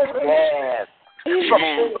 Yes.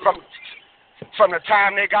 From the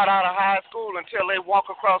time they got out of high school until they walk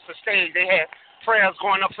across the stage, they had prayers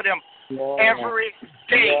going up for them every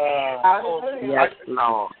day. Yes,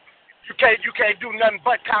 Lord. You can't do nothing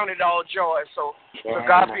but count it all joy. So to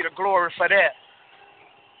God be the glory for that.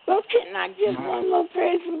 So can I give one more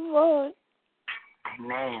praise to the Lord?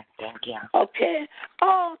 Amen. Thank you. Okay.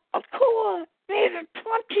 Akua made a 27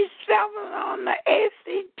 on the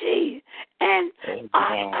ACT, and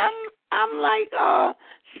I'm like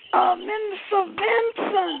Minister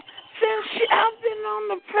Vincent. Since I've been on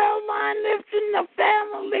the prayer line lifting the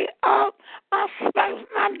family up,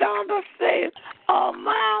 my daughter said,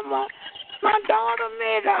 Mama, my daughter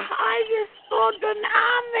made a higher score than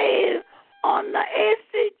I made on the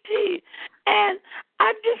ACT, and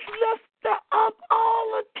I just lift her up all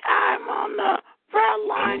the time on the prayer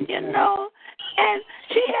line, and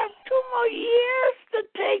she has 2 more years to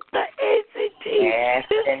take the ACT. Yes,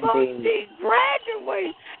 before she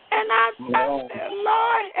graduates. And I said,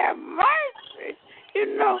 Lord, have mercy.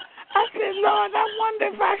 I said, Lord, I wonder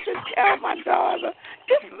if I should tell my daughter,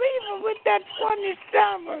 just leave her with that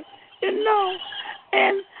 27,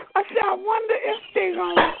 And I said, I wonder if they're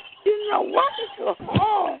going to, work it so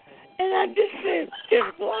hard. And I just said,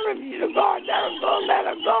 just glory be to God, let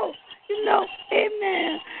her go.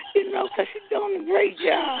 Amen. Because she's doing a great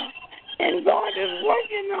job. And God is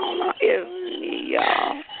working on her, isn't He,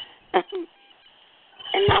 y'all?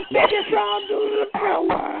 And I bet it's all due to the prayer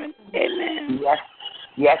line. Amen.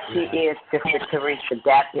 Yes, He is, Sister Teresa.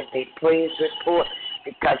 That is a praise report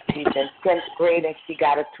because she's in 10th grade and she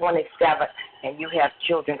got a 27. and you have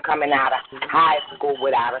children coming out of high school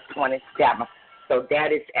without a 27. So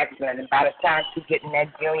that is excellent. And by the time she get in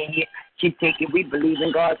that junior year, she take it. We believe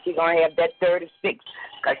in God. She's going to have that 36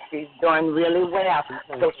 because she's doing really well.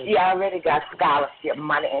 So she already got scholarship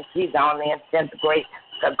money, and she's only in 10th grade.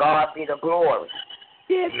 To God be the glory.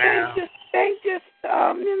 Yeah, thank you,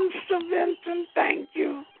 Minister Vincent. Thank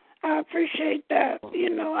you. I appreciate that.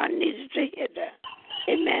 I needed to hear that.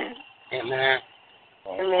 Amen. Amen.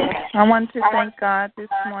 Amen. I want to thank God this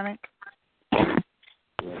morning.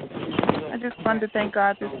 I just wanted to thank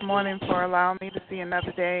God this morning for allowing me to see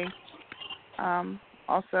another day.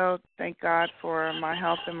 Also, thank God for my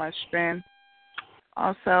health and my strength.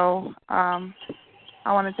 Also, I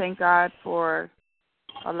want to thank God for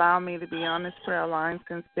allowing me to be on this prayer line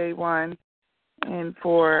since day one, and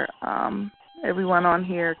for everyone on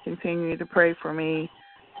here continuing to pray for me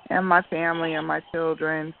and my family and my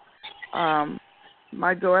children.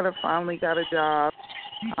 My daughter finally got a job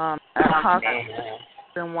at a hospital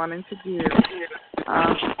she's been wanting to do.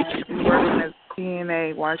 She's been working as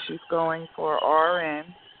CNA while she's going for RN.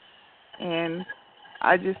 And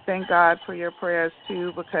I just thank God for your prayers,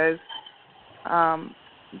 too, because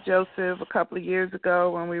Joseph, a couple of years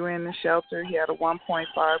ago when we were in the shelter, he had a 1.5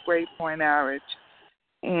 grade point average.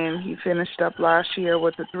 And he finished up last year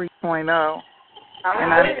with a 3.0.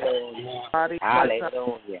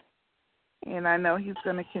 Hallelujah. And I know he's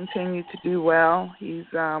going to continue to do well. He's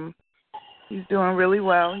doing really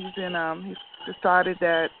well. He's decided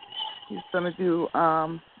that he's going to do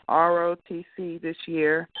ROTC this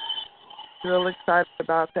year. Real excited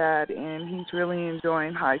about that, and he's really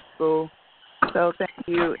enjoying high school. So thank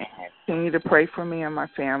you, and continue to pray for me and my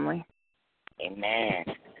family. Amen.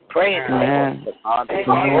 Praise Amen. God.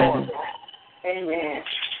 Amen. Amen.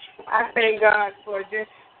 I thank God for just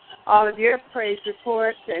all of your praise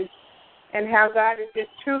reports and how God is just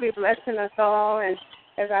truly blessing us all. And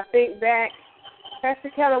as I think back, Pastor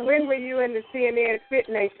Keller, when were you in the CNN Fit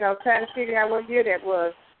Nation? I was trying to figure out what year that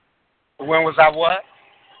was. When was I what?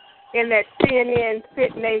 In that CNN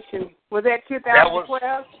Fit Nation. Was that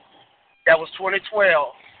 2012? That was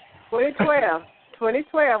 2012. 2012.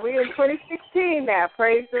 2012. We're in 2016 now.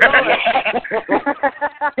 Praise the Lord.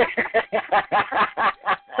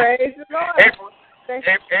 Praise the Lord.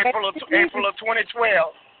 April of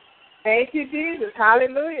 2012. Thank you, Jesus.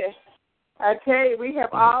 Hallelujah. I tell you, we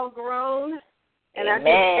have all grown, and Amen.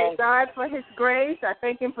 I thank God for His grace. I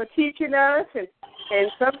thank Him for teaching us, and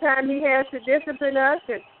sometimes He has to discipline us,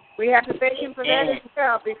 and we have to thank Him for that as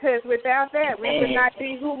well, because without that, we would not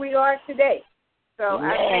be who we are today. So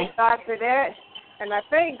I thank God for that, and I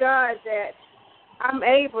thank God that I'm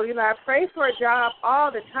able, I pray for a job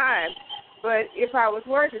all the time, but if I was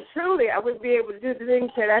working truly, I wouldn't be able to do the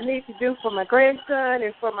things that I need to do for my grandson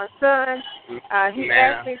and for my son. He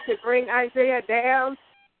asked me to bring Isaiah down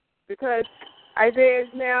because Isaiah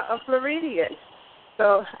is now a Floridian.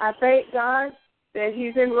 So I thank God that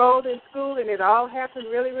he's enrolled in school, and it all happened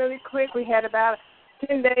really, really quick. We had about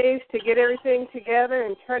 10 days to get everything together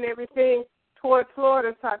and turn everything toward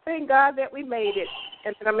Florida. So I thank God that we made it,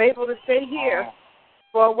 and that I'm able to stay here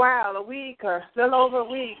for a while, a week or a little over a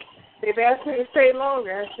week. They've asked me to stay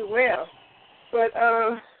longer. I said, well, but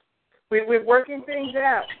we're working things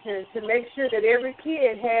out to make sure that every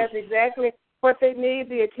kid has exactly what they need,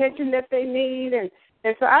 the attention that they need. And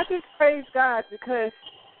so I just praise God because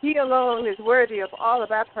He alone is worthy of all of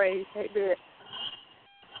our praise. Amen.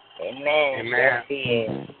 Amen. Amen. Yes, He is.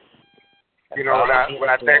 When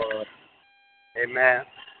I think, amen.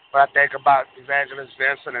 When I think about Evangelist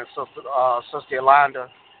Vincent and Sister Yolanda,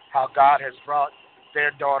 how God has brought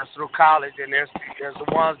their daughters through college, and there's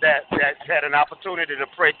the ones that had an opportunity to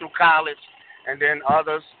pray through college, and then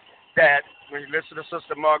others that, when you listen to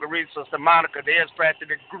Sister Marguerite, Sister Monica, they has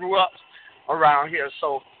practically grew up around here.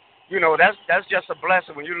 So, that's just a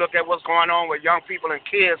blessing when you look at what's going on with young people and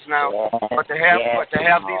kids now. But to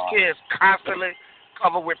have these kids constantly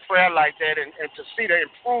covered with prayer like that, and to see the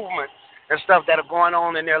improvement and stuff that are going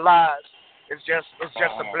on in their lives, it's just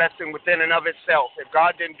a blessing within and of itself. If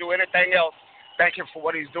God didn't do anything else, thank Him for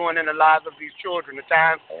what He's doing in the lives of these children. The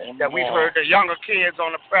times that we've heard the younger kids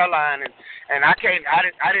on the prayer line, and I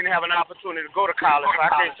didn't have an opportunity to go to college, so I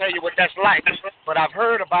can't tell you what that's like. But I've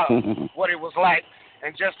heard about what it was like,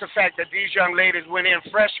 and just the fact that these young ladies went in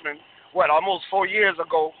freshmen, almost 4 years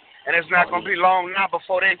ago, and it's not going to be long now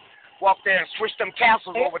before they walk there and switch them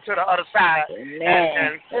tassels over to the other side.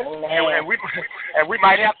 And we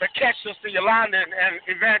might have to catch Sister Yolanda and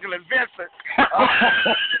Evangelist Vincent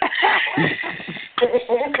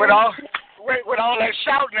with all that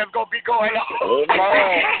shouting that's going to be going on.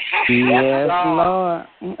 Amen. Yes, Lord.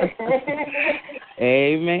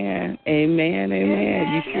 Amen. Amen.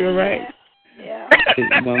 Amen. You sure right. Yeah.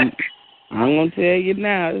 I'm going to tell you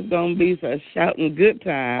now, it's going to be a shouting good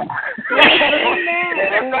time.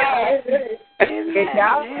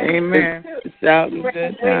 Amen. Shouting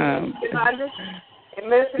good time. And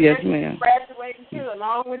listen, yes, ma'am. Graduating too,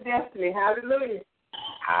 along with Destiny. Hallelujah.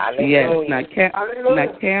 Yes. Now,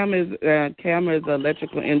 Cam is an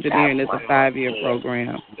electrical engineer, and it's a 5-year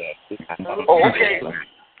program. Okay.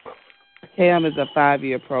 Cam is a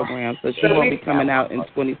 5-year program, so she won't be coming out in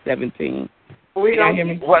 2017. We don't hear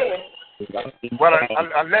me? Well,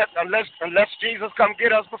 unless Jesus come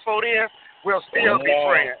get us before then, we'll still be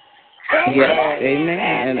praying. Yes,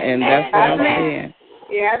 amen. And that's what I'm saying.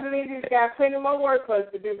 Yeah, I believe he's got plenty more work for us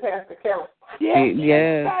to do, Pastor Kelly.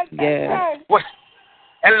 Yes. Well,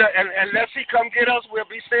 unless he come get us, we'll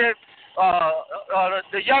be saying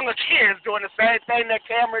the younger kids doing the same thing that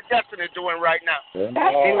Cameron Destiny is doing right now.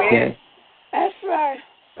 Yes. That's right.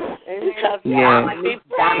 Because Dominique's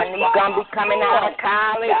going to be coming out of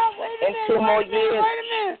college in 2 more years. Wait a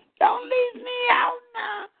minute. Don't leave me out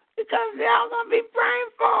now. Because y'all going to be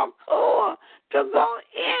praying for a core to go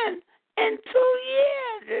in 2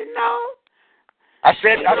 years, you know. I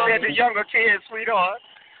said the younger kids, sweetheart.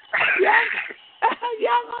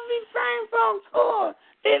 Y'all going to be praying for a core.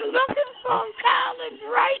 They're looking for college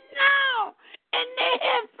right now. And they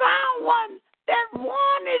have found one that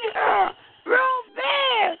wanted her real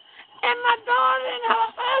bad. And my daughter and her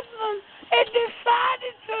husband had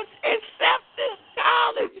decided to accept this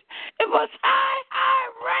college. It was high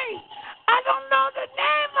ranked. I don't know the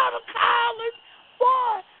name of the college.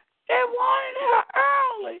 Boy, they wanted her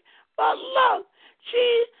early. But look, she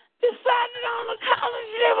decided on the college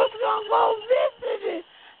they was going to go visit it.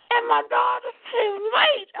 And my daughter said,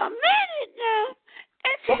 wait a minute now.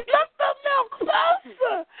 And she looked a little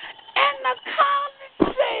closer. And the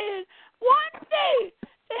college said, one day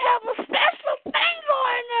they have a special thing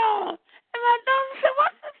going on. And my daughter said,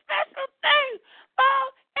 what's the special thing? Well,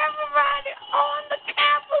 everybody on the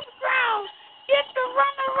campus grounds get to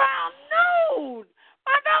run around nude.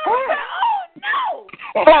 My daughter said, oh, no.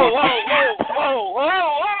 Whoa.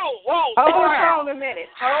 Hold on a minute.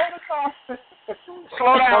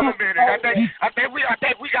 Slow down a minute. I think we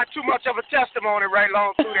got too much of a testimony right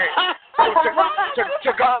along through there. So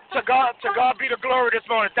to God be the glory this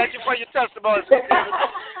morning. Thank you for your testimony.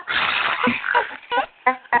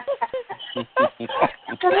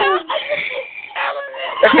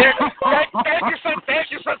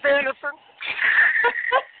 Thank you, Sister Anderson.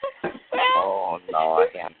 Oh, Lord,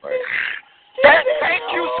 have mercy. Thank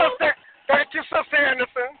you, Sister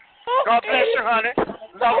Anderson. God bless you, honey.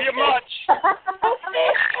 Love you much.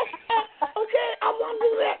 Okay, I won't do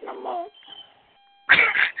that no more.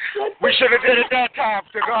 We should have did it that time.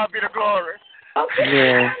 To God be the glory. Okay,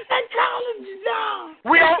 yeah. that college is down.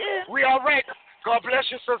 We all right. God bless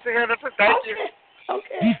you, Sister Anderson. Thank you.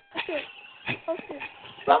 Okay.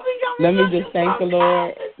 Let me just thank the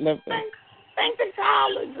Lord. Thank the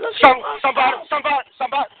college. Somebody,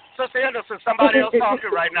 Sister Anderson, somebody else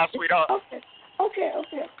talking right now, sweetheart. Okay.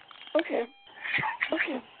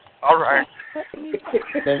 All right.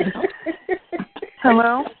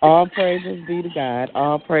 Hello? All praises be to God.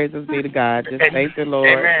 All praises be to God. Just thank the Lord.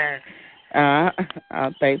 Amen.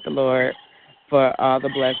 I'll thank the Lord for all the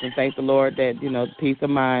blessings. Thank the Lord that, peace of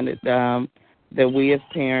mind that we as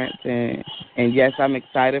parents, and yes, I'm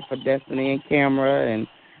excited for Destiny and Camera, and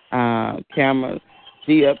Camera,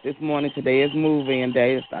 she up this morning. Today is move-in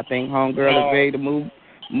day. I think homegirl is ready to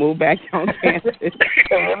move back on campus.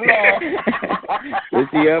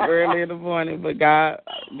 She up early in the morning, but God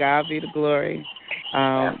be the glory.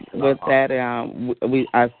 With that,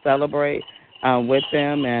 I celebrate with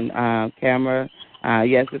them, and Camera.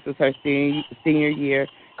 Yes, this is her senior year.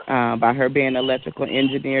 By her being an electrical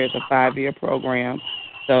engineer, it's a 5-year program.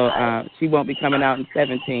 So she won't be coming out in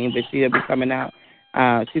 2017, but she'll be coming out.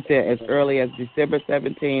 She said as early as December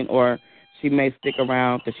 17, or she may stick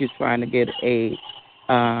around because she's trying to get a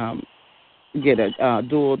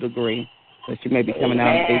dual degree. So she may be coming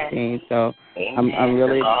out in 2018. So I'm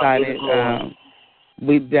really excited.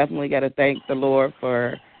 We definitely got to thank the Lord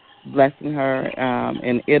for blessing her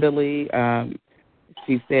in Italy.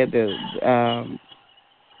 She said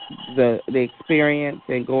the experience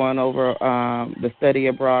and going over the study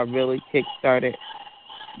abroad really kick-started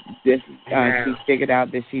this. She figured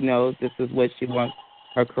out that she knows this is what she wants,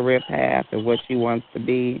 her career path and what she wants to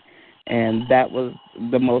be. And that was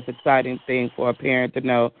the most exciting thing for a parent to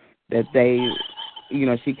know, that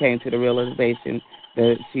she came to the realization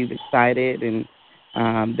that she's excited and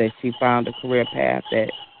that she found a career path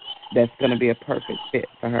that's going to be a perfect fit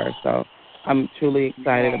for her. So I'm truly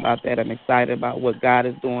excited about that. I'm excited about what God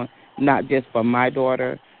is doing, not just for my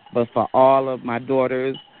daughter, but for all of my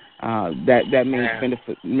daughters. That means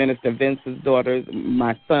Minister Vince's daughters,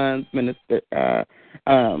 my sons,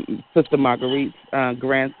 Sister Marguerite's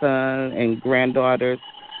grandson and granddaughters,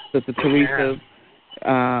 Sister Teresa's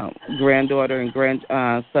granddaughter and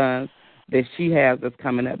grandsons that she has that's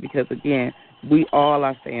coming up, because, again, we all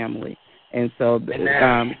are family. And so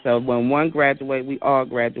so when one graduates, we all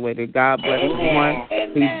graduated. God blesses one,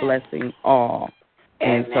 He's blessing all.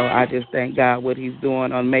 And so I just thank God what He's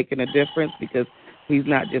doing on making a difference, because He's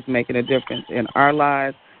not just making a difference in our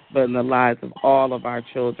lives, but in the lives of all of our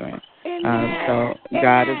children. So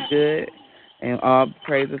God is good, and all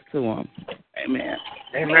praises to Him. Amen.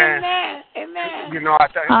 Amen. Amen. You know, I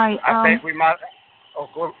think we might. Oh,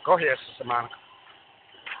 go ahead, Sister Monica.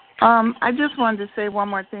 I just wanted to say one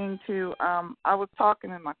more thing, too. I was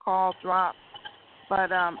talking and my call dropped,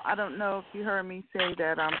 but I don't know if you heard me say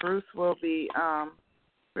that Bruce will be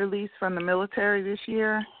released from the military this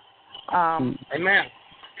year. Amen.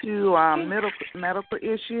 To medical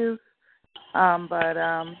issues. But,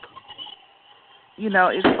 you know,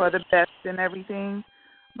 it's for the best and everything.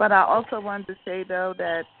 But I also wanted to say, though,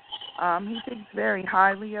 that he thinks very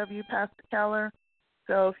highly of you, Pastor Keller.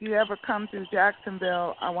 So if you ever come through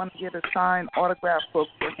Jacksonville, I want to get a signed autograph book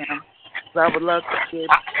for him. So I would love to get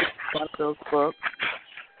one of those books.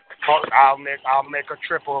 I'll make a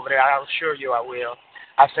trip over there. I'll assure you I will.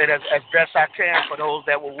 I said as best I can for those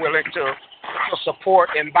that were willing to support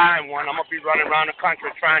in buying one. I'm gonna be running around the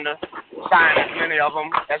country trying to sign as many of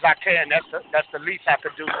them as I can. That's the least I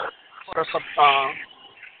could do for the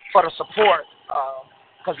support.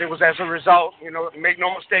 Because it was as a result, you know, make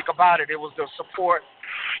no mistake about it, it was the support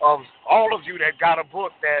of all of you that got a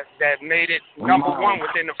book that made it number one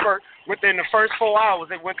within the first 4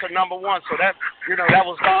 hours. It went to number one. So that, you know, that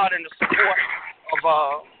was God and the support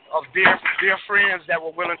of dear friends that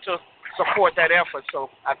were willing to support that effort. So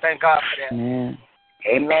I thank God for that.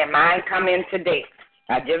 Amen. Mine come in today.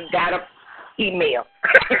 I just got an email.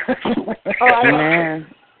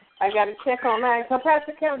 I got to check on mine. So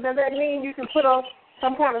Pastor Kevin, does that mean you can put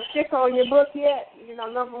some kind of sticker on your book yet? You know,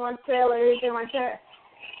 number one seller or anything like that?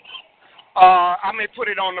 I may put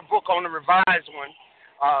it on the book, on the revised one,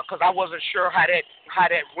 because I wasn't sure how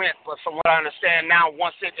that went. But from what I understand now,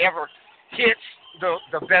 once it ever hits the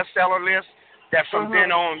bestseller list, that from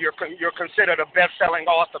then on you're considered a best-selling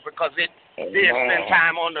author, because it did spend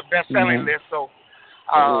time on the best-selling list. So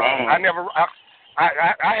I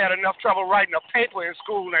had enough trouble writing a paper in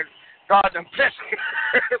school, and God done blessed me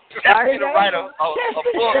to write a book.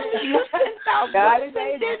 God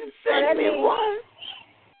didn't send me one.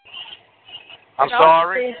 I'm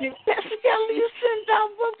sorry? Pastor Kelly, you sent out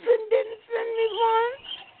books and didn't send me one?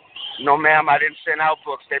 No, ma'am, I didn't send out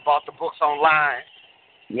books. They bought the books online.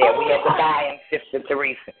 Yeah, we had to buy them, Sister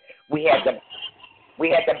Teresa. We had to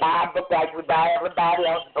buy a book like we buy everybody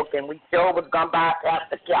else's book, and we sure was going to buy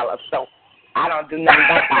Pastor Keller. So I don't do nothing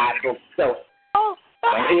but buy books. So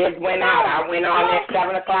when his went out, I went on at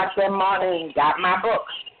 7 o'clock that morning and got my book.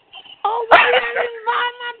 Oh, why I didn't buy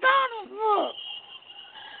my daughter's book?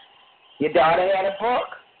 Your daughter had a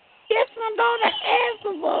book? Yes, my daughter has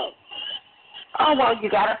a book. Oh, well, you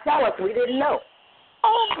got to tell us. We didn't know.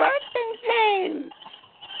 Oh, birthday came.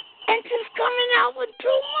 And she's coming out with 2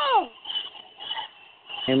 more.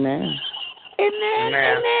 Amen.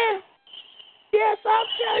 Yes, I'll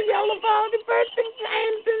tell y'all about the birthday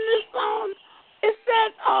games in this song. It's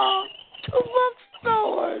at 2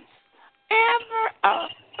 bookstores.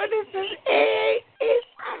 What is this? A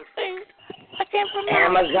something. I can't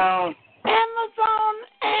remember. Amazon,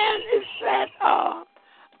 and it's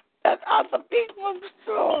at other big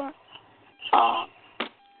bookstore.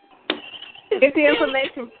 Get the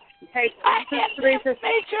information. Hey, I have the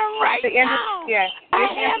information right now. Yeah, get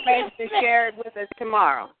the information and share it with us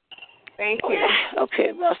tomorrow. Thank you.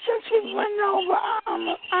 Okay, well, since we went over,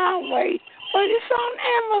 I'll wait. But it's on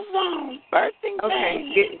Amazon. Birthing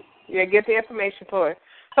Okay, get the information for it.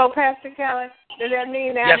 So, Pastor Keller, does that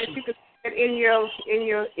mean now that you could put in your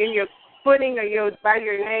footing or by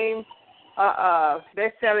your name,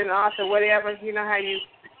 best-selling author, whatever? You know how you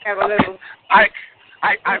have a little. I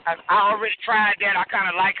already tried that. I kind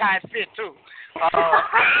of like how it fit, too.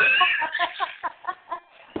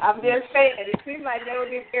 I'm just saying, it seems like that would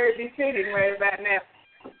be very befitting right about now.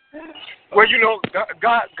 Well, you know,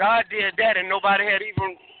 God did that, and nobody had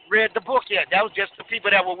even read the book yet. That was just the people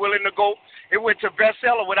that were willing to go. It went to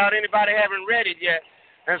bestseller without anybody having read it yet.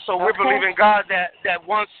 And so we're believing God that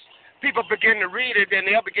once people begin to read it, then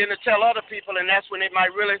they'll begin to tell other people, and that's when it might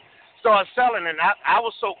really start selling. And I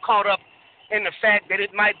was so caught up in the fact that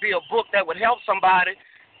it might be a book that would help somebody.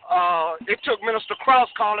 It took Minister Cross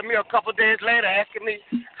calling me a couple of days later asking me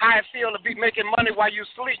how I feel to be making money while you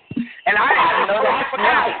sleep. And I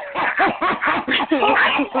forgot.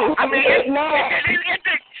 I mean, it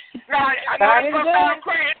now, I know it's going to sound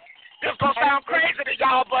crazy. It's going to sound crazy to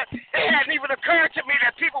y'all, but it hadn't even occurred to me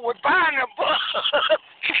that people would buy them books.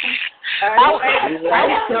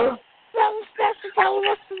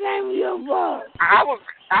 What's the name of your book? I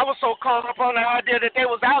was so caught up on the idea that they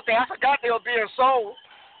was out there, I forgot they were being sold.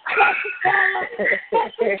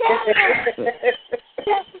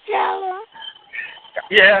 Pastor Keller.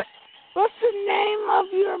 Yeah. What's the name of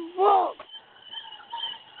your book?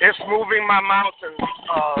 It's Moving My Mountains.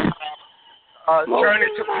 Journey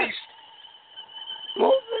to Peace.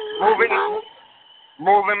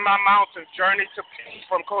 Moving My Mountains. Journey to Peace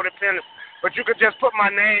from Codependence. But you could just put my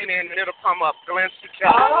name in and it'll come up. Glenn C.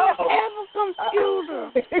 Keller. I have a computer.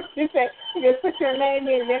 You say, you just put your name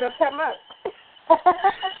in and it'll come up.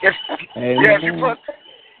 Yes, you put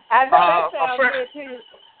I know that sounds good too.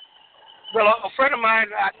 Well, a friend of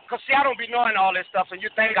mine, because see, I don't be knowing all this stuff, and you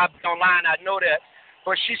think I've been online, I know that.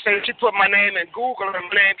 But she said she put my name in Google, and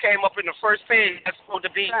my name came up in the first page. That's supposed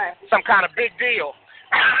to be some kind of big deal.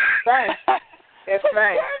 Right. That's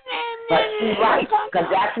right. But she's right,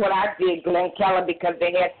 because that's what I did, Glenn Keller, because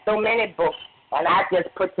they had so many books, and I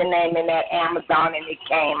just put your name in that Amazon, and it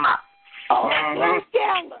came up. Oh, Glenn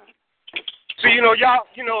Keller. So, y'all,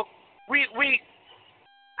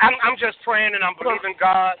 I'm just praying and I'm believing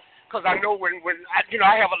God, because I know when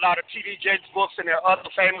I have a lot of T.D. Jakes books, and there are other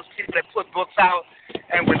famous people that put books out,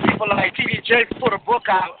 and when people like T.D. Jakes put a book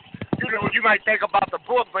out, you might think about the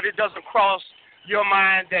book, but it doesn't cross your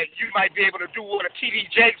mind that you might be able to do what a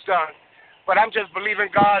T.D. Jakes done. But I'm just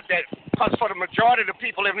believing God that, because for the majority of the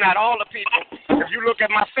people, if not all the people, if you look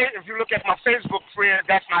at my Facebook friends,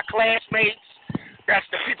 that's my classmates. That's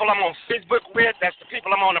the people I'm on Facebook with. That's the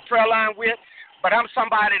people I'm on the prayer line with. But I'm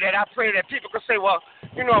somebody that I pray that people could say, well,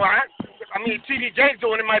 I mean, T.D. Jakes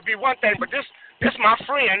doing it might be one thing, but this my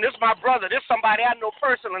friend, this my brother, this somebody I know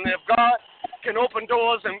personally. And if God can open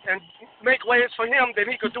doors and make ways for him, then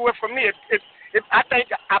he could do it for me. I pray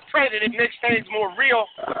that it makes things more real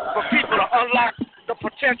for people to unlock the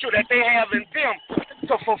potential that they have in them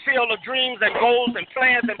to fulfill the dreams and goals and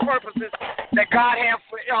plans and purposes that God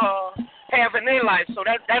have in their life. So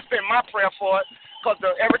that's been my prayer for it, because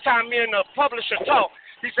every time me and the publisher talk,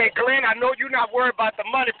 he said, Glenn, I know you're not worried about the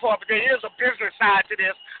money part, but there is a business side to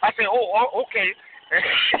this. I said, okay.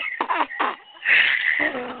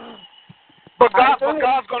 But God's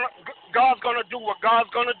gonna do what God's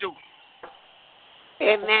gonna do.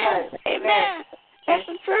 Amen. Amen. That's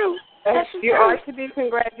the truth. You are to be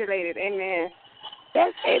congratulated. Amen.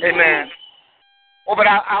 That's amen. Oh, but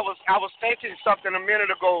I was thinking something a minute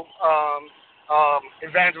ago,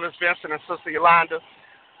 Evangelist Vincent and Sister Yolanda.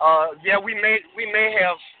 We may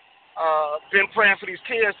have been praying for these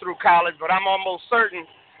kids through college, but I'm almost certain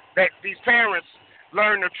that these parents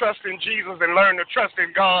learn to trust in Jesus and learn to trust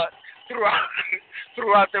in God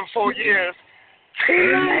throughout them 4 years.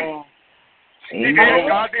 Amen. He did.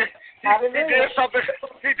 God did. He did something.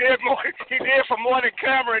 He did for more than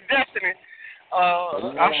Camera and Destiny.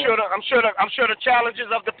 I'm sure the challenges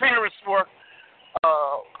of the parents were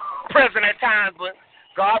present at times, but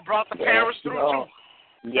God brought the parents through too.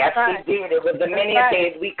 Yes, he did. It was the many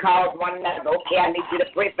days we called one another. Okay, I need you to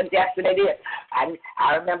pray for Destiny.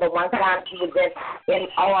 I remember one time she was in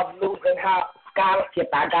awe of losing her scholarship.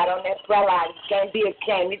 I got on that prayer line. You can't be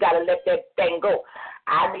ashamed. You got to let that thing go.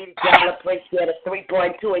 I needed y'all to pray. She had a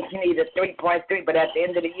 3.2 and she needed a 3.3, but at the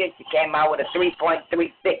end of the year she came out with a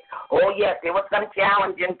 3.36. Oh, yes, there was some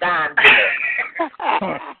challenging times there.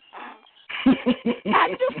 I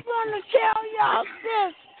just want to tell y'all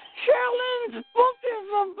this. Sherlyn's book is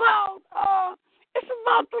about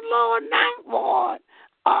the lower ninth ward.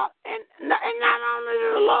 And not only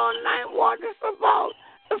the lower ninth ward, it's about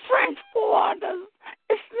the French Quarters.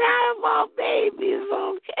 It's not about babies,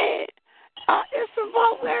 okay? It's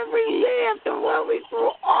about where we lived and where we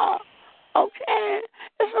grew up, okay?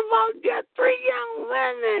 It's about just 3 young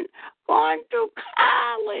women going through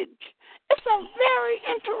college. It's a very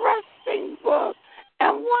interesting book.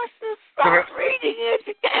 And once you start reading it,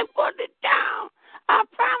 you can't put it down. I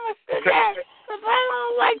promise you that, because I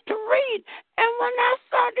don't like to read. And when I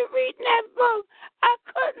started reading that book, I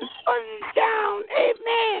couldn't put it down.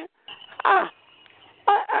 Amen.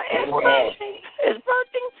 It's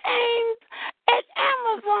Birthing Pains at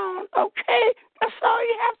Amazon, okay? That's all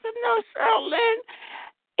you have to know, Sherlyn.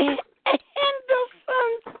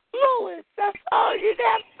 Henderson Lewis. That's all you'd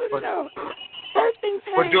have to know. Birthing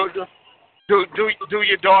Pains. do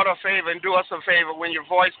your daughter a favor and do us a favor. When your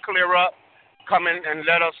voice clear up, come in and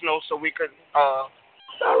let us know so we could.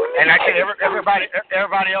 And actually, everybody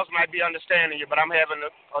else might be understanding you, but I'm having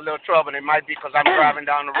a little trouble. And it might be because I'm driving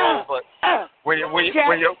down the road. But when you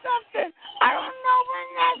something, I don't know when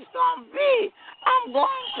that's gonna be. I'm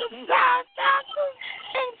going to South Africa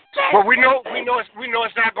instead. Well, we know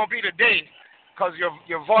it's not gonna be today, because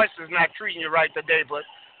your voice is not treating you right today. But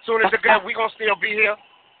as soon as it gets, we gonna still be here.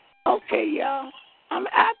 Okay, y'all.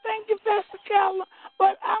 I thank you, Pastor Keller,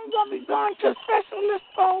 but I'm gonna be going to a specialist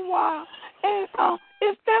for a while. And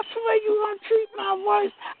if that's the way you're going to treat my voice,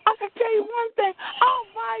 I can tell you one thing. I'll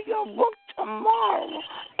buy your book tomorrow.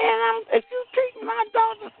 And if you treat my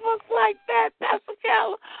daughter's book like that, Pastor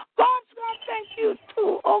Keller, God's going to thank you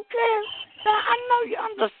too, okay? Now, I know you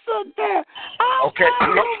understood that. Okay.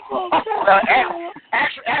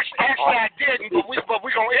 Actually, I didn't, but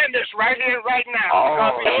we're going to end this right here, right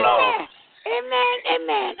now.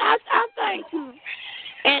 Amen. I thank you.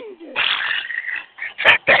 End it.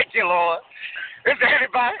 Thank you, Lord. Is there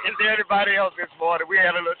anybody else this morning? We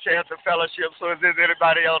had a little chance of fellowship, so is there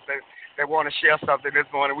anybody else that want to share something this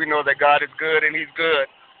morning? We know that God is good, and He's good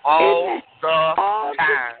all the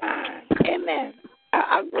time. Amen.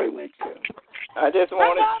 I agree with you. I just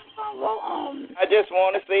want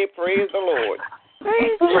to say praise the Lord.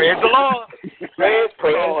 Praise the Lord. Praise the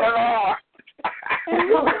Lord. And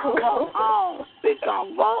we're going to go on. We're going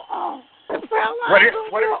to go on. The prayer line is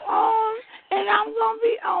going to go on, and I'm going to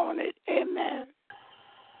be on it. Amen.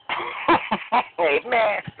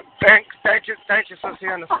 Amen. Thank you, Sister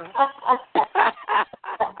Anderson.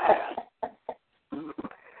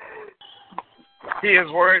 He is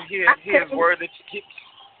worthy. He is worthy to keep.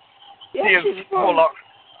 Hold on.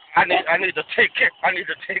 I need to take care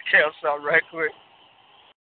of something right quick.